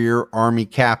dedicated career Army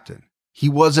captain. He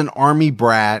was an Army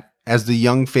brat as the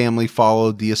young family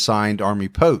followed the assigned Army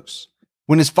posts.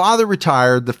 When his father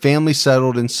retired, the family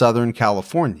settled in Southern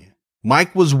California.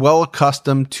 Mike was well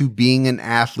accustomed to being an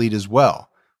athlete as well.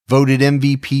 Voted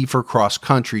MVP for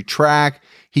cross-country track,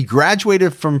 he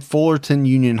graduated from Fullerton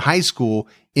Union High School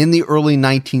in the early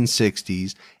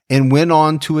 1960s and went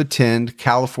on to attend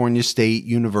California State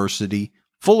University,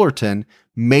 Fullerton,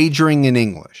 majoring in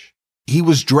English. He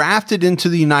was drafted into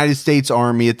the United States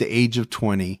Army at the age of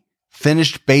 20,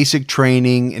 finished basic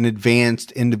training and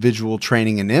advanced individual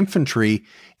training in infantry,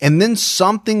 and then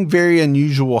something very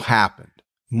unusual happened.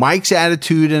 Mike's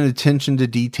attitude and attention to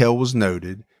detail was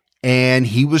noted, and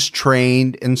he was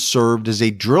trained and served as a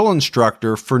drill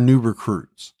instructor for new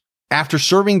recruits. After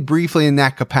serving briefly in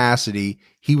that capacity,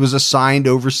 he was assigned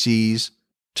overseas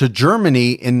to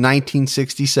Germany in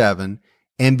 1967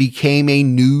 and became a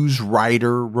news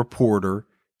writer, reporter,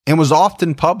 and was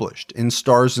often published in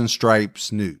Stars and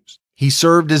Stripes News. He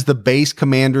served as the base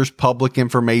commander's public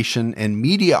information and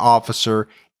media officer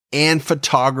and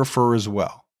photographer as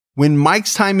well. When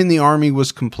Mike's time in the Army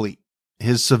was complete,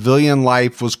 his civilian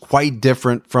life was quite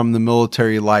different from the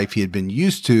military life he had been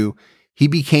used to. He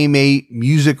became a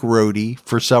music roadie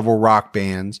for several rock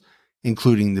bands,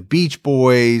 including the Beach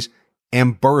Boys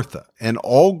and Bertha, an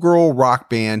all-girl rock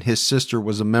band his sister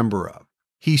was a member of.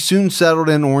 He soon settled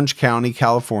in Orange County,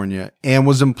 California, and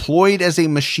was employed as a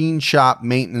machine shop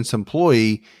maintenance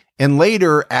employee and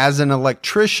later as an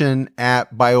electrician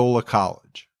at Biola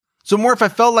College. So Morph, I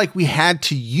felt like we had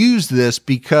to use this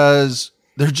because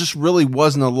there just really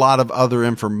wasn't a lot of other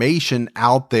information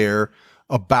out there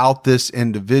about this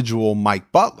individual,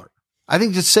 Mike Butler. I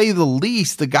think, to say the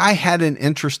least, the guy had an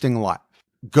interesting life.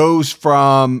 Goes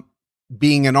from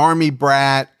being an Army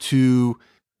brat to,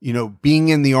 being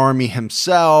in the Army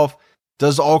himself,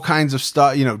 does all kinds of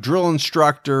stuff, drill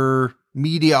instructor,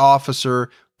 media officer,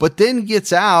 but then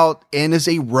gets out and is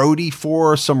a roadie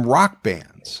for some rock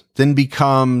bands, then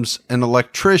becomes an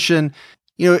electrician.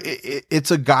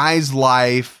 It's a guy's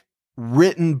life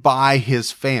written by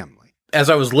his family. As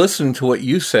I was listening to what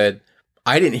you said,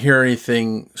 I didn't hear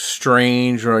anything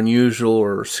strange or unusual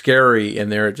or scary in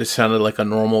there. It just sounded like a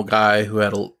normal guy who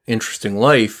had an interesting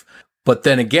life. But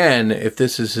then again, if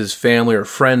this is his family or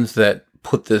friends that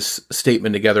put this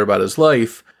statement together about his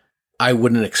life, I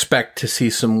wouldn't expect to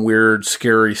see some weird,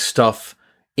 scary stuff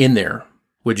in there.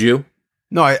 Would you?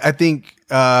 No, I think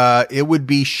it would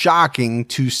be shocking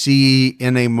to see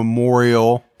in a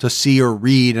memorial, to see or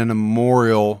read in a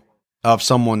memorial of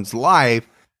someone's life,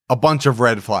 a bunch of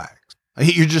red flags.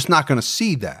 You're just not going to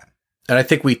see that. And I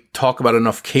think we talk about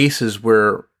enough cases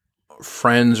where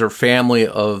friends or family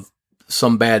of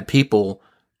some bad people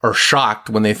are shocked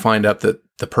when they find out that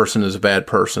the person is a bad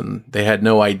person. They had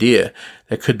no idea.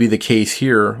 That could be the case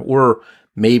here. Or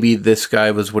maybe this guy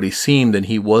was what he seemed and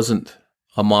he wasn't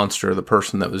a monster, the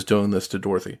person that was doing this to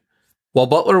Dorothy. While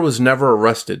Butler was never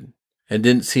arrested and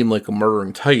didn't seem like a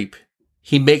murdering type,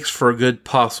 he makes for a good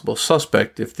possible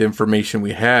suspect if the information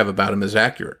we have about him is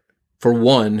accurate. For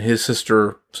one, his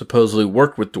sister supposedly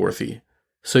worked with Dorothy,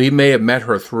 so he may have met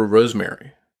her through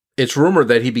Rosemary. It's rumored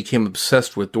that he became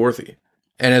obsessed with Dorothy.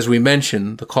 And as we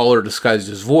mentioned, the caller disguised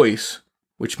his voice,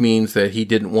 which means that he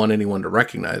didn't want anyone to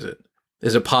recognize it.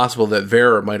 Is it possible that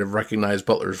Vera might have recognized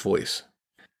Butler's voice?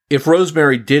 If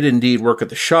Rosemary did indeed work at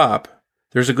the shop,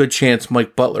 there's a good chance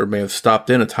Mike Butler may have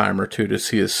stopped in a time or two to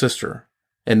see his sister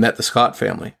and met the Scott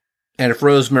family. And if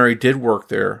Rosemary did work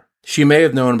there, she may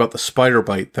have known about the spider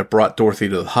bite that brought Dorothy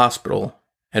to the hospital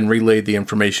and relayed the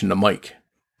information to Mike.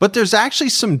 But there's actually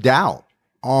some doubt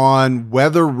on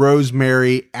whether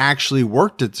Rosemary actually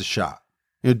worked at the shop.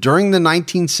 During the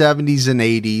 1970s and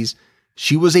 80s,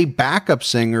 she was a backup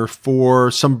singer for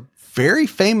some very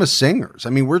famous singers. I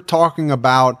mean, we're talking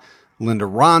about Linda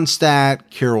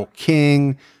Ronstadt, Carole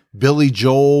King, Billy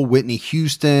Joel, Whitney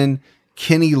Houston,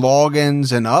 Kenny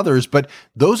Loggins, and others, but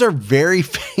those are very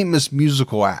famous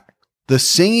musical acts. The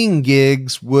singing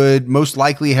gigs would most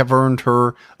likely have earned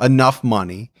her enough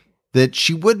money that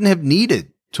she wouldn't have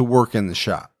needed to work in the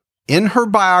shop. In her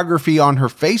biography on her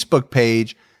Facebook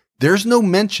page, there's no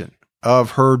mention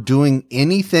of her doing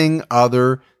anything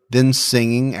other than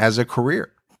singing as a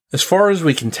career. As far as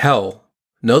we can tell,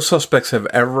 no suspects have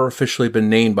ever officially been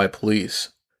named by police,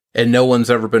 and no one's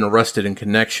ever been arrested in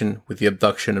connection with the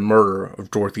abduction and murder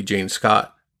of Dorothy Jane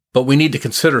Scott. But we need to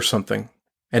consider something,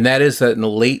 and that is that in the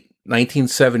late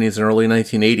 1970s and early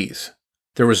 1980s,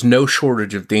 there was no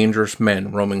shortage of dangerous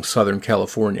men roaming Southern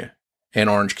California and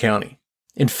Orange County.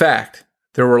 In fact,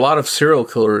 there were a lot of serial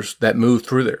killers that moved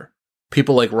through there.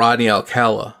 People like Rodney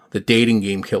Alcala, the dating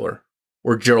game killer,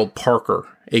 or Gerald Parker,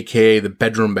 aka the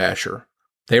bedroom basher.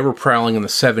 They were prowling in the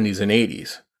 70s and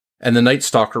 80s, and the Night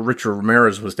Stalker Richard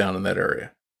Ramirez was down in that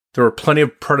area. There were plenty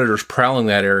of predators prowling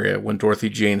that area when Dorothy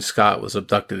Jane Scott was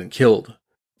abducted and killed.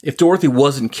 If Dorothy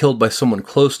wasn't killed by someone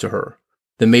close to her,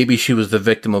 then maybe she was the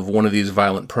victim of one of these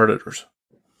violent predators.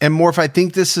 And Morph, I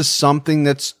think this is something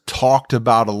that's talked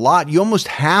about a lot. You almost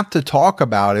have to talk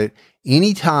about it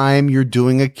anytime you're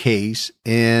doing a case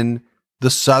in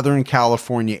the Southern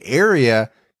California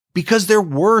area, because there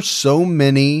were so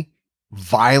many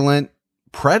violent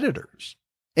predators,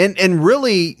 and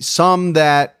really some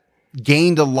that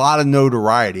gained a lot of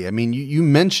notoriety. I mean, you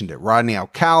mentioned it, Rodney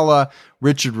Alcala,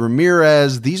 Richard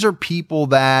Ramirez. These are people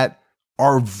that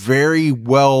are very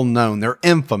well known. They're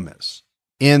infamous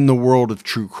in the world of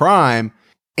true crime.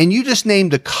 And you just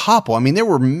named a couple. I mean, there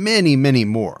were many, many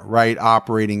more, right?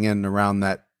 Operating in and around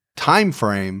that time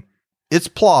frame. It's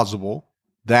plausible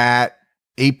that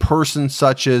a person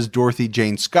such as Dorothy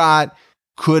Jane Scott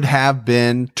could have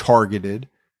been targeted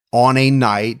on a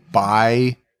night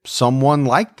by someone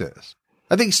like this.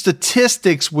 I think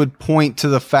statistics would point to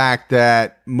the fact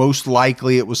that most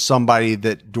likely it was somebody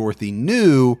that Dorothy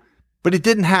knew, but it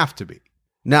didn't have to be.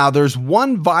 Now, there's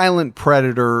one violent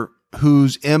predator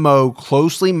whose MO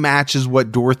closely matches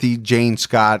what Dorothy Jane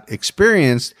Scott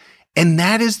experienced, and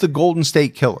that is the Golden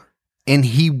State Killer. And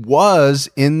he was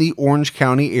in the Orange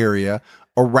County area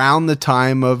around the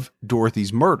time of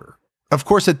Dorothy's murder. Of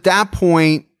course, at that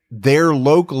point, there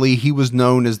locally, he was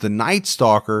known as the Night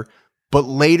Stalker, but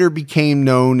later became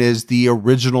known as the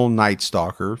original Night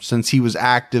Stalker, since he was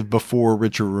active before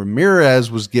Richard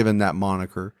Ramirez was given that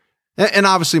moniker. And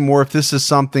obviously more, if this is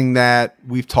something that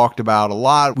we've talked about a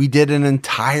lot, we did an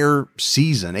entire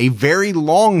season, a very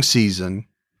long season,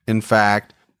 in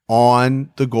fact,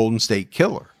 on the Golden State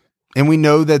Killer. And we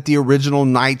know that the original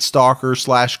Night Stalker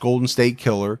 / Golden State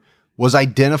Killer was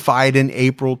identified in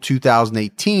April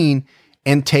 2018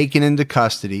 and taken into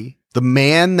custody. The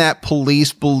man that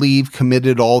police believe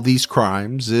committed all these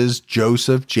crimes is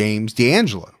Joseph James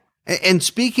DeAngelo. And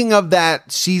speaking of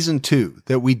that season 2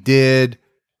 that we did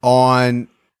on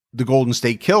the Golden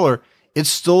State Killer, it's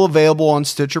still available on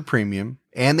Stitcher Premium,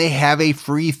 and they have a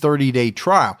free 30-day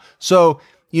trial. So,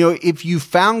 if you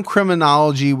found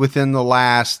Criminology within the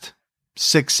last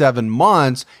 6-7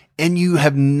 months and you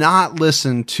have not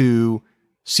listened to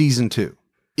season 2,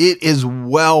 it is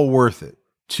well worth it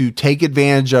to take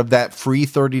advantage of that free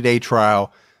 30-day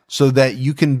trial so that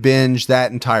you can binge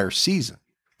that entire season.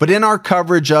 But in our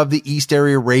coverage of the East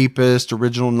Area Rapist,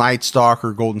 original Night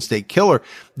Stalker, Golden State Killer,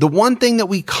 the one thing that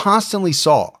we constantly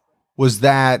saw was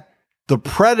that the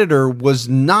predator was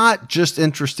not just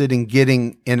interested in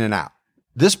getting in and out.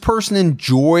 This person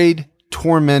enjoyed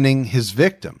tormenting his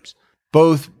victims,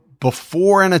 both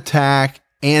before an attack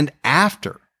and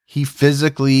after he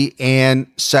physically and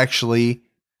sexually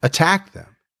attacked them.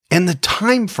 And the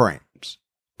time frames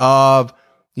of,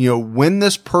 when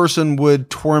this person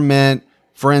would torment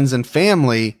friends and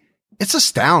family, it's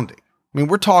astounding. I mean,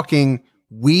 we're talking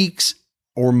weeks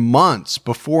or months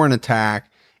before an attack,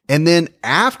 and then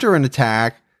after an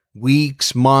attack,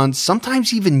 weeks, months,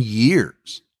 sometimes even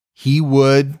years, he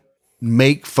would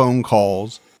make phone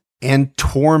calls and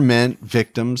torment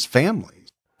victims' families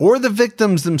or the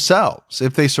victims themselves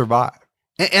if they survive.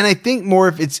 And I think more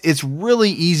if it's really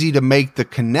easy to make the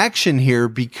connection here,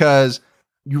 because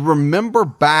you remember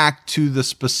back to the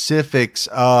specifics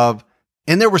of,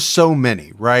 and there were so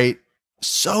many, right?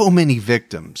 So many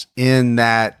victims in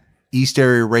that East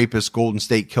Area Rapist Golden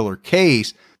State Killer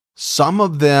case. Some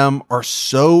of them are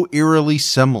so eerily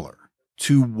similar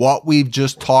to what we've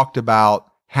just talked about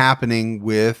happening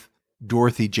with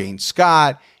Dorothy Jane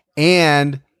Scott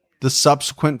and the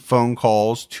subsequent phone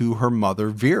calls to her mother,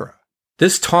 Vera.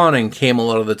 This taunting came a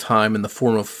lot of the time in the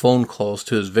form of phone calls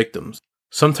to his victims.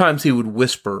 Sometimes he would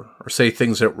whisper or say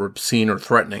things that were obscene or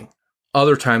threatening.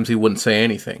 Other times he wouldn't say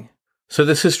anything. So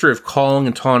this history of calling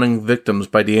and taunting victims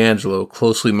by DeAngelo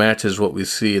closely matches what we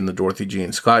see in the Dorothy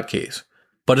Jane Scott case.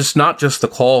 But it's not just the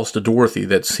calls to Dorothy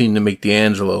that seem to make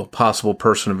DeAngelo a possible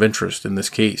person of interest in this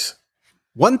case.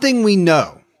 One thing we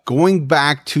know, going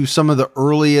back to some of the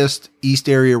earliest East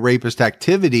Area Rapist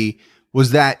activity,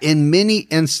 was that in many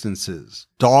instances,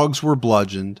 dogs were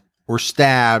bludgeoned or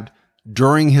stabbed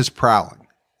during his prowling.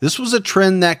 This was a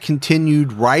trend that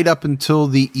continued right up until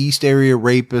the East Area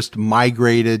Rapist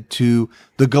migrated to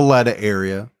the Goleta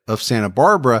area of Santa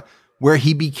Barbara, where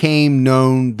he became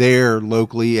known there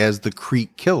locally as the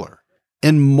Creek Killer.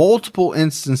 In multiple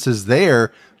instances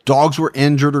there, dogs were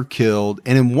injured or killed,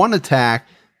 and in one attack,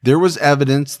 there was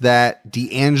evidence that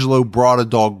DeAngelo brought a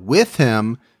dog with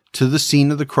him to the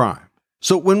scene of the crime.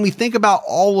 So when we think about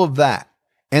all of that,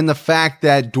 and the fact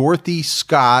that Dorothy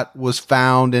Scott was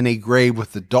found in a grave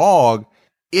with the dog,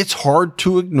 it's hard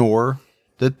to ignore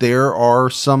that there are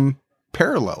some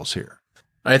parallels here.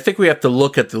 I think we have to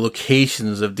look at the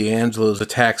locations of DeAngelo's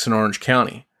attacks in Orange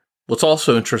County. What's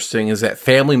also interesting is that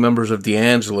family members of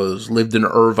DeAngelo's lived in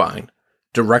Irvine,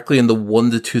 directly in the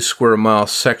 1 to 2 square mile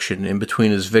section in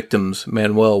between his victims,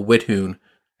 Manuel Whithoon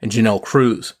and Janelle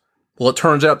Cruz. Well, it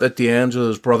turns out that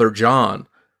DeAngelo's brother John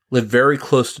lived very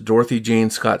close to Dorothy Jane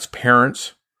Scott's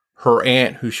parents, her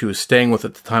aunt who she was staying with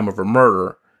at the time of her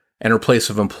murder, and her place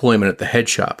of employment at the head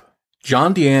shop.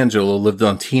 John DeAngelo lived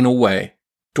on Tina Way.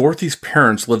 Dorothy's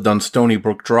parents lived on Stony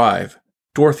Brook Drive.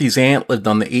 Dorothy's aunt lived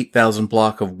on the 8,000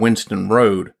 block of Winston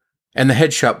Road, and the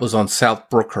head shop was on South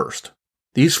Brookhurst.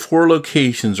 These 4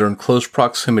 locations are in close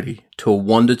proximity to a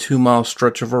 1 to 2 mile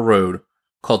stretch of a road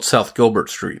called South Gilbert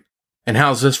Street. And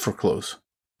how's this for close?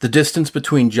 The distance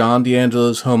between John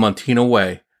DeAngelo's home on Tina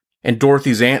Way and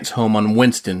Dorothy's aunt's home on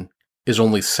Winston is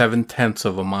only 7/10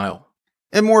 of a mile.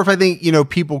 And more if I think,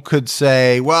 people could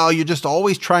say, well, you're just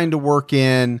always trying to work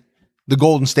in the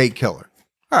Golden State Killer.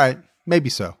 All right, maybe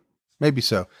so. Maybe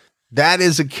so. That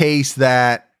is a case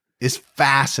that is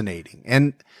fascinating.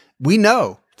 And we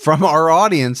know from our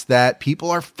audience that people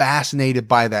are fascinated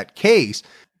by that case.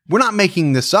 We're not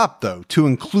making this up, though, to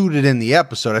include it in the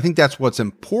episode. I think that's what's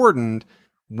important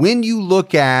when you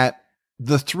look at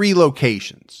the 3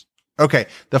 locations. Okay,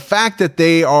 the fact that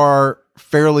they are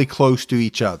fairly close to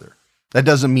each other, that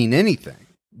doesn't mean anything.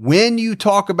 When you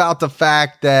talk about the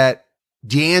fact that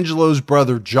DeAngelo's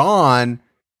brother John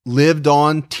lived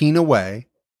on Tina Way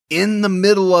in the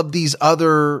middle of these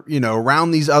other,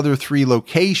 around these other 3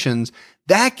 locations,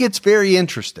 that gets very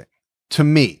interesting to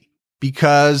me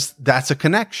because that's a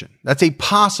connection. That's a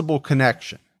possible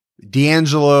connection.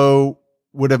 DeAngelo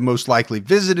would have most likely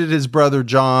visited his brother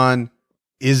John.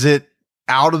 Is it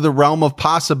out of the realm of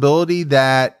possibility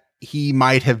that he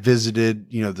might have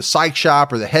visited, the psych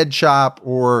shop or the head shop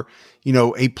or,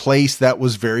 a place that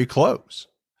was very close?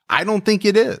 I don't think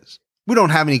it is. We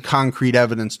don't have any concrete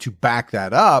evidence to back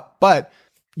that up, but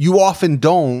you often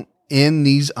don't in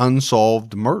these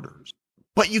unsolved murders.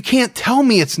 But you can't tell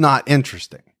me it's not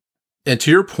interesting. And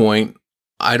to your point,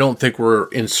 I don't think we're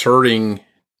inserting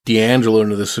DeAngelo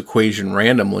into this equation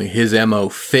randomly. His MO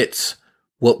fits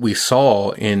what we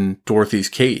saw in Dorothy's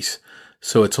case.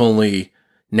 So it's only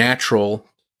natural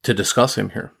to discuss him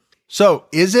here. So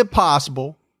is it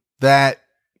possible that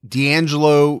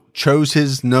DeAngelo chose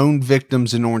his known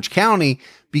victims in Orange County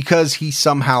because he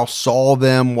somehow saw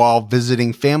them while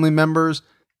visiting family members?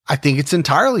 I think it's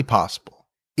entirely possible.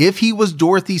 If he was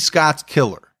Dorothy Scott's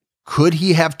killer, could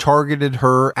he have targeted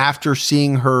her after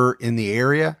seeing her in the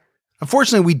area?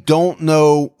 Unfortunately, we don't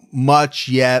know much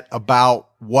yet about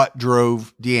what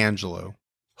drove DeAngelo.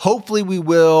 Hopefully we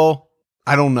will.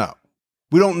 I don't know.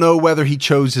 We don't know whether he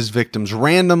chose his victims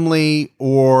randomly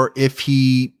or if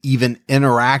he even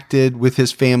interacted with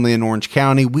his family in Orange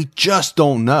County. We just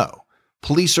don't know.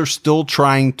 Police are still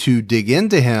trying to dig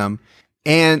into him,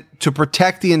 and to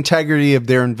protect the integrity of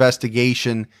their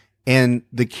investigation and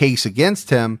the case against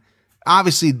him,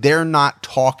 obviously they're not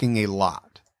talking a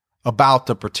lot about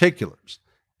the particulars.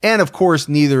 And of course,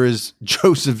 neither is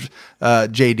Joseph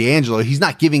J. DeAngelo. He's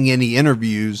not giving any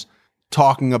interviews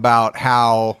talking about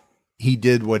how he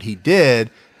did what he did,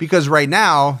 because right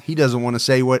now he doesn't want to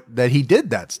say that he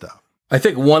did that stuff. I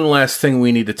think one last thing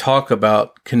we need to talk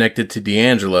about connected to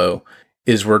DeAngelo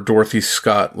is where Dorothy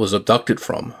Scott was abducted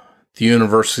from, the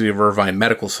University of Irvine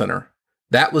Medical Center.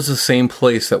 That was the same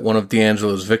place that one of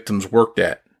DeAngelo's victims worked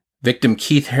at. Victim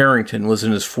Keith Harrington was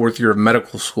in his 4th year of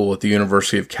medical school at the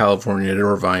University of California at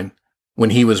Irvine when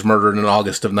he was murdered in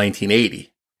August of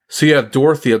 1980. So you have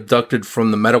Dorothy abducted from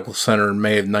the medical center in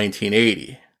May of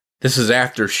 1980. This is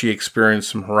after she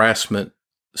experienced some harassment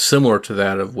similar to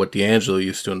that of what DeAngelo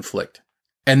used to inflict.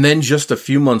 And then just a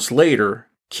few months later,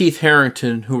 Keith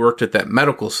Harrington, who worked at that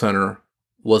medical center,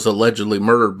 was allegedly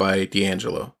murdered by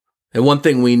DeAngelo. And one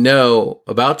thing we know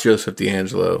about Joseph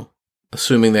DeAngelo,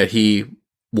 assuming that he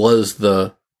was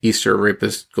the East Area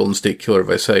Rapist, Golden State Killer,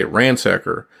 Visalia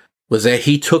ransacker, was that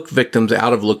he took victims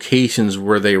out of locations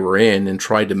where they were in and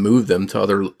tried to move them to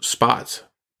other spots.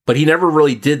 But he never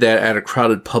really did that at a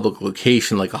crowded public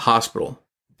location like a hospital.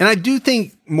 And I do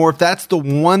think, Morph, that's the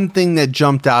one thing that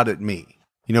jumped out at me.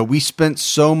 We spent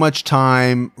so much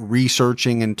time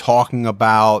researching and talking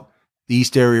about the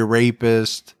East Area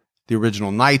Rapist, the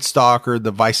original Night Stalker,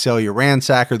 the Visalia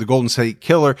ransacker, the Golden State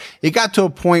Killer. It got to a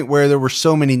point where there were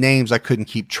so many names I couldn't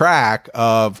keep track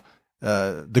of.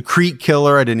 The Creek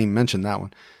Killer, I didn't even mention that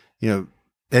one.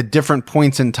 At different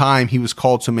points in time, he was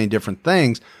called so many different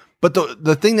things. But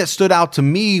the thing that stood out to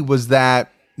me was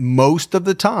that most of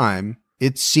the time,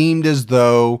 it seemed as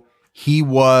though he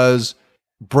was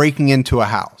breaking into a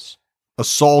house,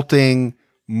 assaulting,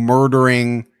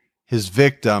 murdering his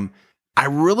victim. I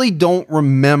really don't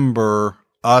remember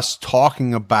us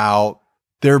talking about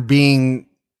there being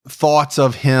thoughts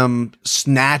of him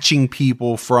snatching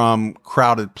people from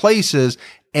crowded places.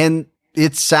 And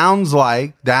it sounds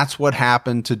like that's what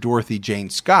happened to Dorothy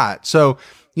Jane Scott. So,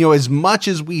 as much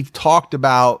as we've talked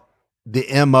about the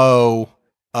MO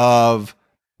of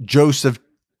Joseph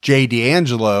J.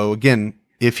 DeAngelo, again,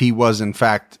 if he was in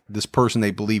fact this person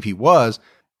they believe he was,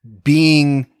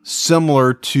 being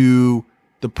similar to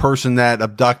the person that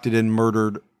abducted and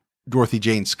murdered Dorothy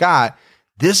Jane Scott,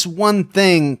 this one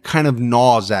thing kind of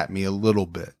gnaws at me a little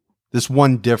bit. This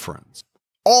one difference.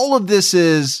 All of this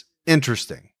is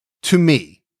interesting to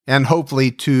me, and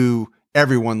hopefully to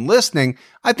everyone listening.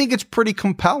 I think it's pretty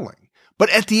compelling. But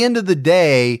at the end of the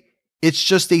day, it's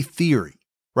just a theory,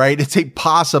 right? It's a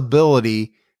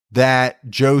possibility that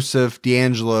Joseph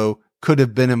DeAngelo could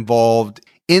have been involved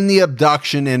in the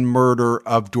abduction and murder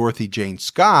of Dorothy Jane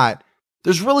Scott.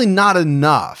 There's really not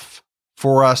enough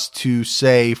for us to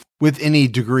say with any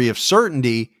degree of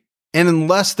certainty. And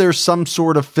unless there's some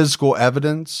sort of physical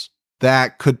evidence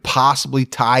that could possibly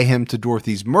tie him to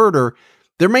Dorothy's murder,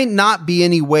 there may not be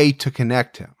any way to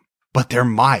connect him, but there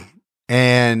might.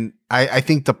 And I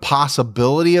think the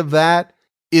possibility of that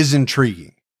is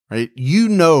intriguing, right? You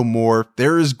know, more,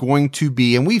 there is going to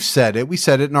be, and we said it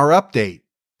in our update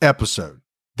episode,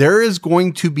 there is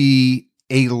going to be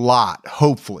a lot,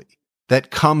 hopefully,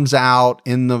 that comes out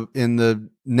in the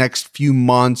next few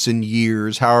months and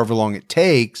years, however long it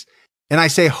takes. And I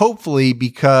say hopefully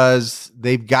because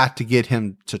they've got to get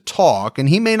him to talk, and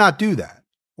he may not do that.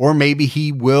 Or maybe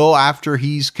he will after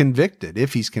he's convicted.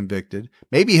 If he's convicted,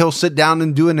 maybe he'll sit down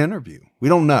and do an interview. We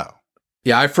don't know.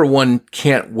 Yeah, I, for one,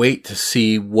 can't wait to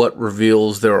see what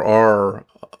reveals there are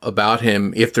about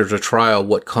him. If there's a trial,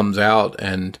 what comes out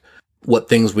and what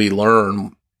things we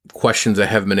learn, questions that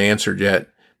haven't been answered yet.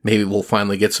 Maybe we'll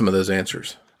finally get some of those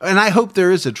answers. And I hope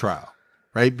there is a trial,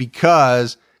 right?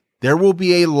 Because there will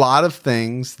be a lot of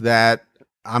things that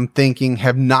I'm thinking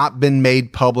have not been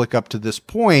made public up to this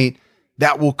point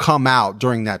that will come out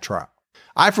during that trial.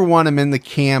 I, for one, am in the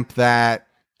camp that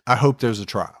I hope there's a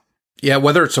trial. Yeah,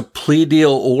 whether it's a plea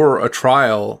deal or a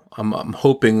trial, I'm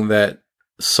hoping that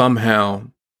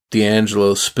somehow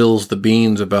DeAngelo spills the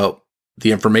beans about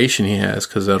the information he has,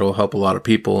 because that'll help a lot of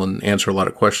people and answer a lot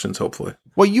of questions, hopefully.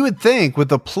 Well, you would think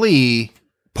with a plea,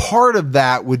 part of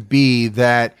that would be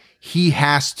that he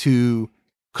has to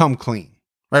come clean,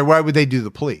 right? Why would they do the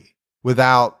plea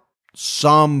without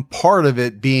some part of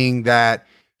it being that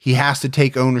he has to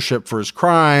take ownership for his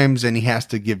crimes and he has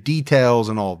to give details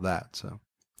and all of that? So,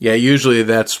 yeah, usually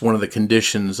that's one of the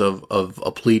conditions of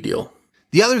a plea deal.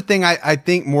 The other thing I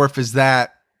think, Morph, is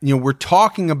that, we're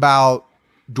talking about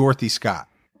Dorothy Scott,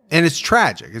 and it's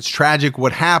tragic. It's tragic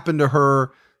what happened to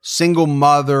her, single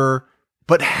mother,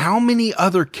 but how many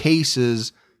other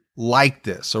cases like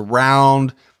this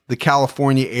around the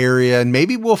California area, and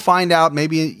maybe we'll find out,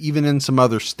 maybe even in some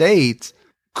other states,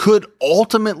 could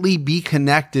ultimately be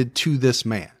connected to this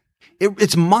man.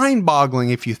 It's mind-boggling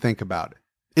if you think about it.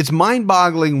 It's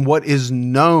mind-boggling what is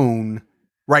known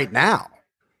right now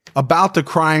about the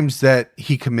crimes that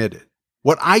he committed.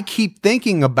 What I keep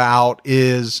thinking about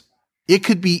is it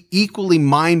could be equally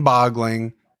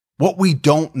mind-boggling what we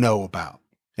don't know about.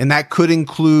 And that could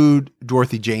include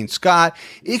Dorothy Jane Scott.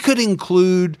 It could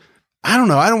include, I don't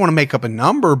know, I don't want to make up a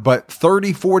number, but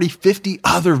 30, 40, 50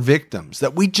 other victims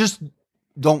that we just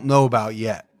don't know about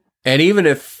yet. And even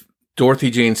if Dorothy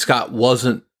Jane Scott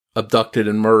wasn't abducted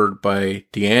and murdered by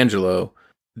DeAngelo,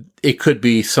 it could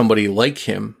be somebody like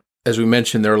him. As we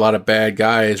mentioned, there are a lot of bad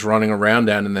guys running around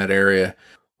down in that area.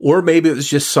 Or maybe it was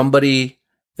just somebody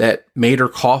that made her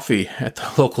coffee at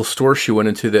the local store she went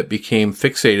into that became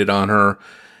fixated on her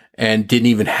and didn't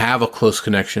even have a close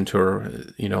connection to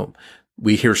her.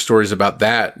 We hear stories about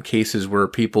that, cases where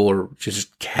people are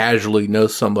just casually know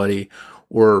somebody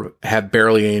or have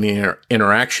barely any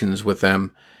interactions with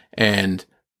them, and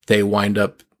they wind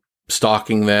up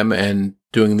stalking them and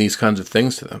doing these kinds of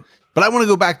things to them. But I want to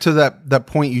go back to that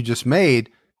point you just made.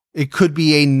 It could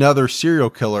be another serial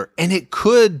killer, and it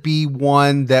could be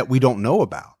one that we don't know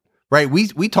about, right?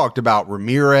 We talked about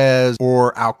Ramirez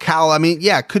or Alcala. I mean,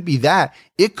 yeah, it could be that.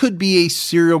 It could be a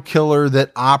serial killer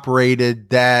that operated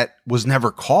that was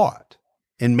never caught.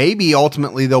 And maybe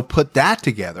ultimately they'll put that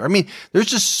together. I mean, there's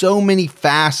just so many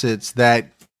facets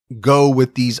that go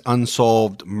with these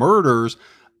unsolved murders,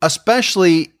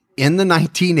 especially in the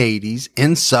 1980s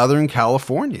in Southern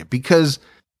California, because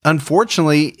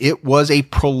unfortunately it was a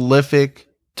prolific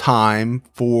time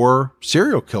for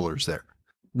serial killers there.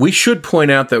 We should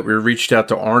point out that we reached out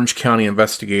to Orange County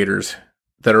investigators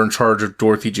that are in charge of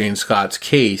Dorothy Jane Scott's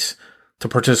case to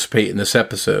participate in this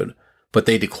episode, but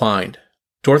they declined.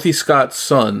 Dorothy Scott's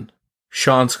son,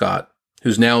 Sean Scott,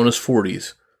 who's now in his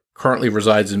 40s, currently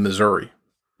resides in Missouri.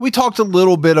 We talked a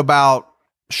little bit about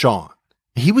Sean.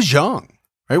 He was young,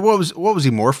 right? What was he,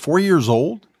 more 4 years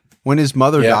old when his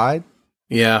mother died?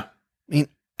 Yeah. I mean,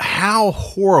 how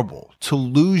horrible to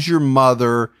lose your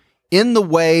mother in the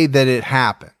way that it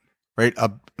happened, right?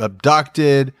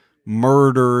 Abducted,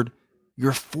 murdered.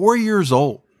 You're 4 years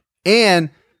old. And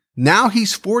now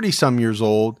he's 40 some years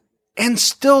old and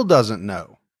still doesn't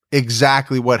know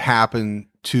exactly what happened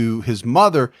to his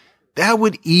mother. That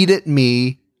would eat at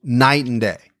me night and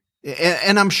day.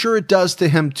 And I'm sure it does to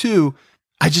him too.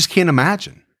 I just can't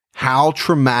imagine how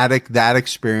traumatic that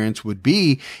experience would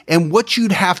be and what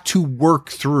you'd have to work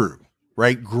through,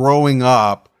 right? Growing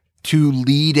up to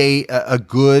lead a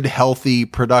good, healthy,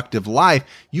 productive life.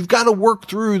 You've got to work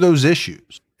through those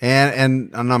issues.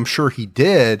 And I'm sure he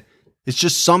did. It's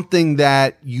just something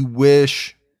that you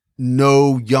wish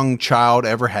no young child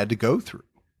ever had to go through.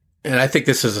 And I think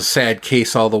this is a sad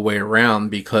case all the way around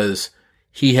because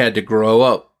he had to grow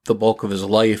up the bulk of his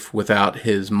life without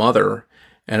his mother.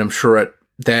 And I'm sure at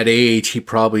that age, he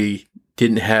probably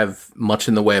didn't have much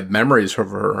in the way of memories of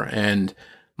her. And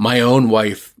my own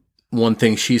wife, one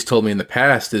thing she's told me in the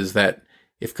past is that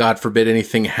if God forbid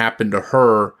anything happened to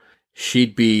her,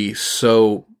 she'd be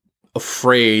so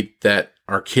afraid that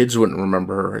our kids wouldn't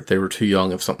remember her if they were too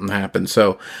young if something happened.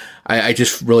 So I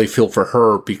just really feel for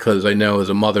her because I know as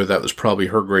a mother, that was probably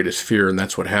her greatest fear, and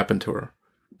that's what happened to her.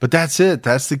 But that's it.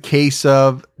 That's the case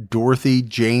of Dorothy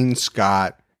Jane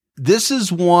Scott. This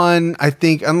is one, I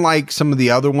think, unlike some of the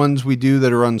other ones we do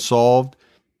that are unsolved,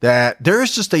 that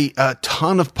there's just a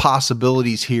ton of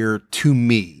possibilities here to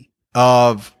me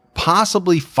of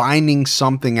possibly finding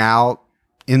something out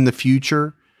in the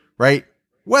future, right?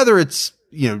 Whether it's,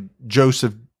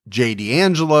 Joseph J.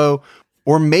 DeAngelo,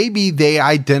 or maybe they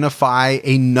identify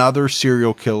another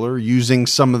serial killer using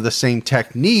some of the same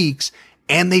techniques,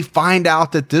 and they find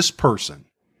out that this person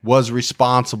was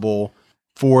responsible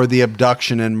for the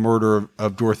abduction and murder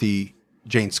of Dorothy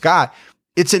Jane Scott.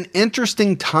 It's an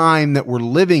interesting time that we're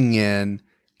living in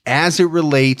as it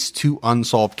relates to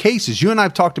unsolved cases. You and I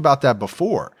have talked about that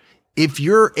before. If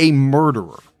you're a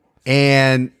murderer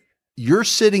and you're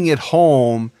sitting at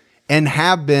home and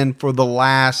have been for the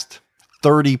last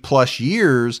 30 plus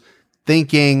years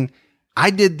thinking,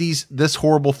 I did this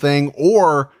horrible thing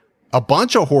or a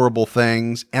bunch of horrible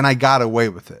things and I got away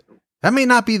with it. That may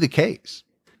not be the case.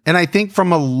 And I think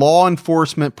from a law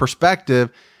enforcement perspective,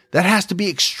 that has to be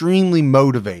extremely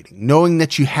motivating, knowing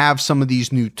that you have some of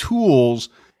these new tools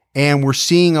and we're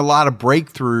seeing a lot of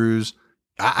breakthroughs.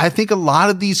 I think a lot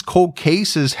of these cold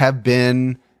cases have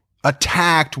been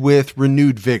attacked with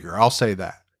renewed vigor. I'll say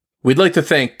that. We'd like to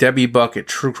thank Debbie Buck at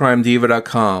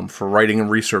TrueCrimeDiva.com for writing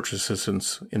and research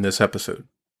assistance in this episode.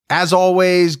 As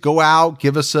always, go out,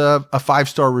 give us a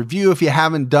 5-star review if you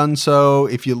haven't done so.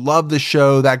 If you love the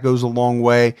show, that goes a long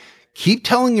way. Keep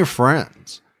telling your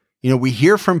friends. We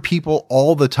hear from people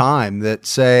all the time that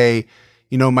say,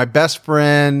 my best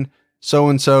friend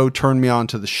so-and-so turned me on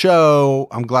to the show.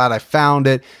 I'm glad I found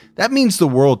it. That means the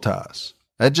world to us.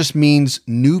 That just means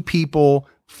new people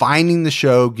finding the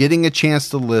show, getting a chance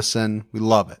to listen. We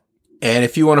love it. And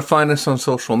if you want to find us on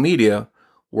social media,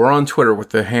 we're on Twitter with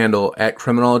the handle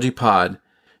 @CriminologyPod.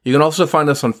 You can also find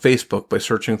us on Facebook by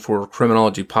searching for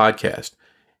Criminology Podcast.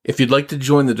 If you'd like to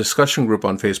join the discussion group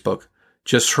on Facebook,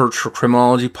 just search for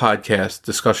Criminology Podcast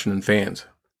Discussion and Fans.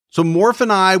 So Morph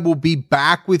and I will be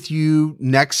back with you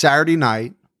next Saturday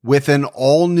night with an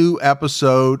all-new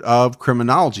episode of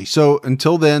Criminology. So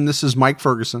until then, this is Mike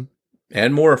Ferguson.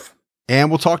 And Morph. And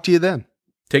we'll talk to you then.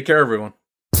 Take care, everyone.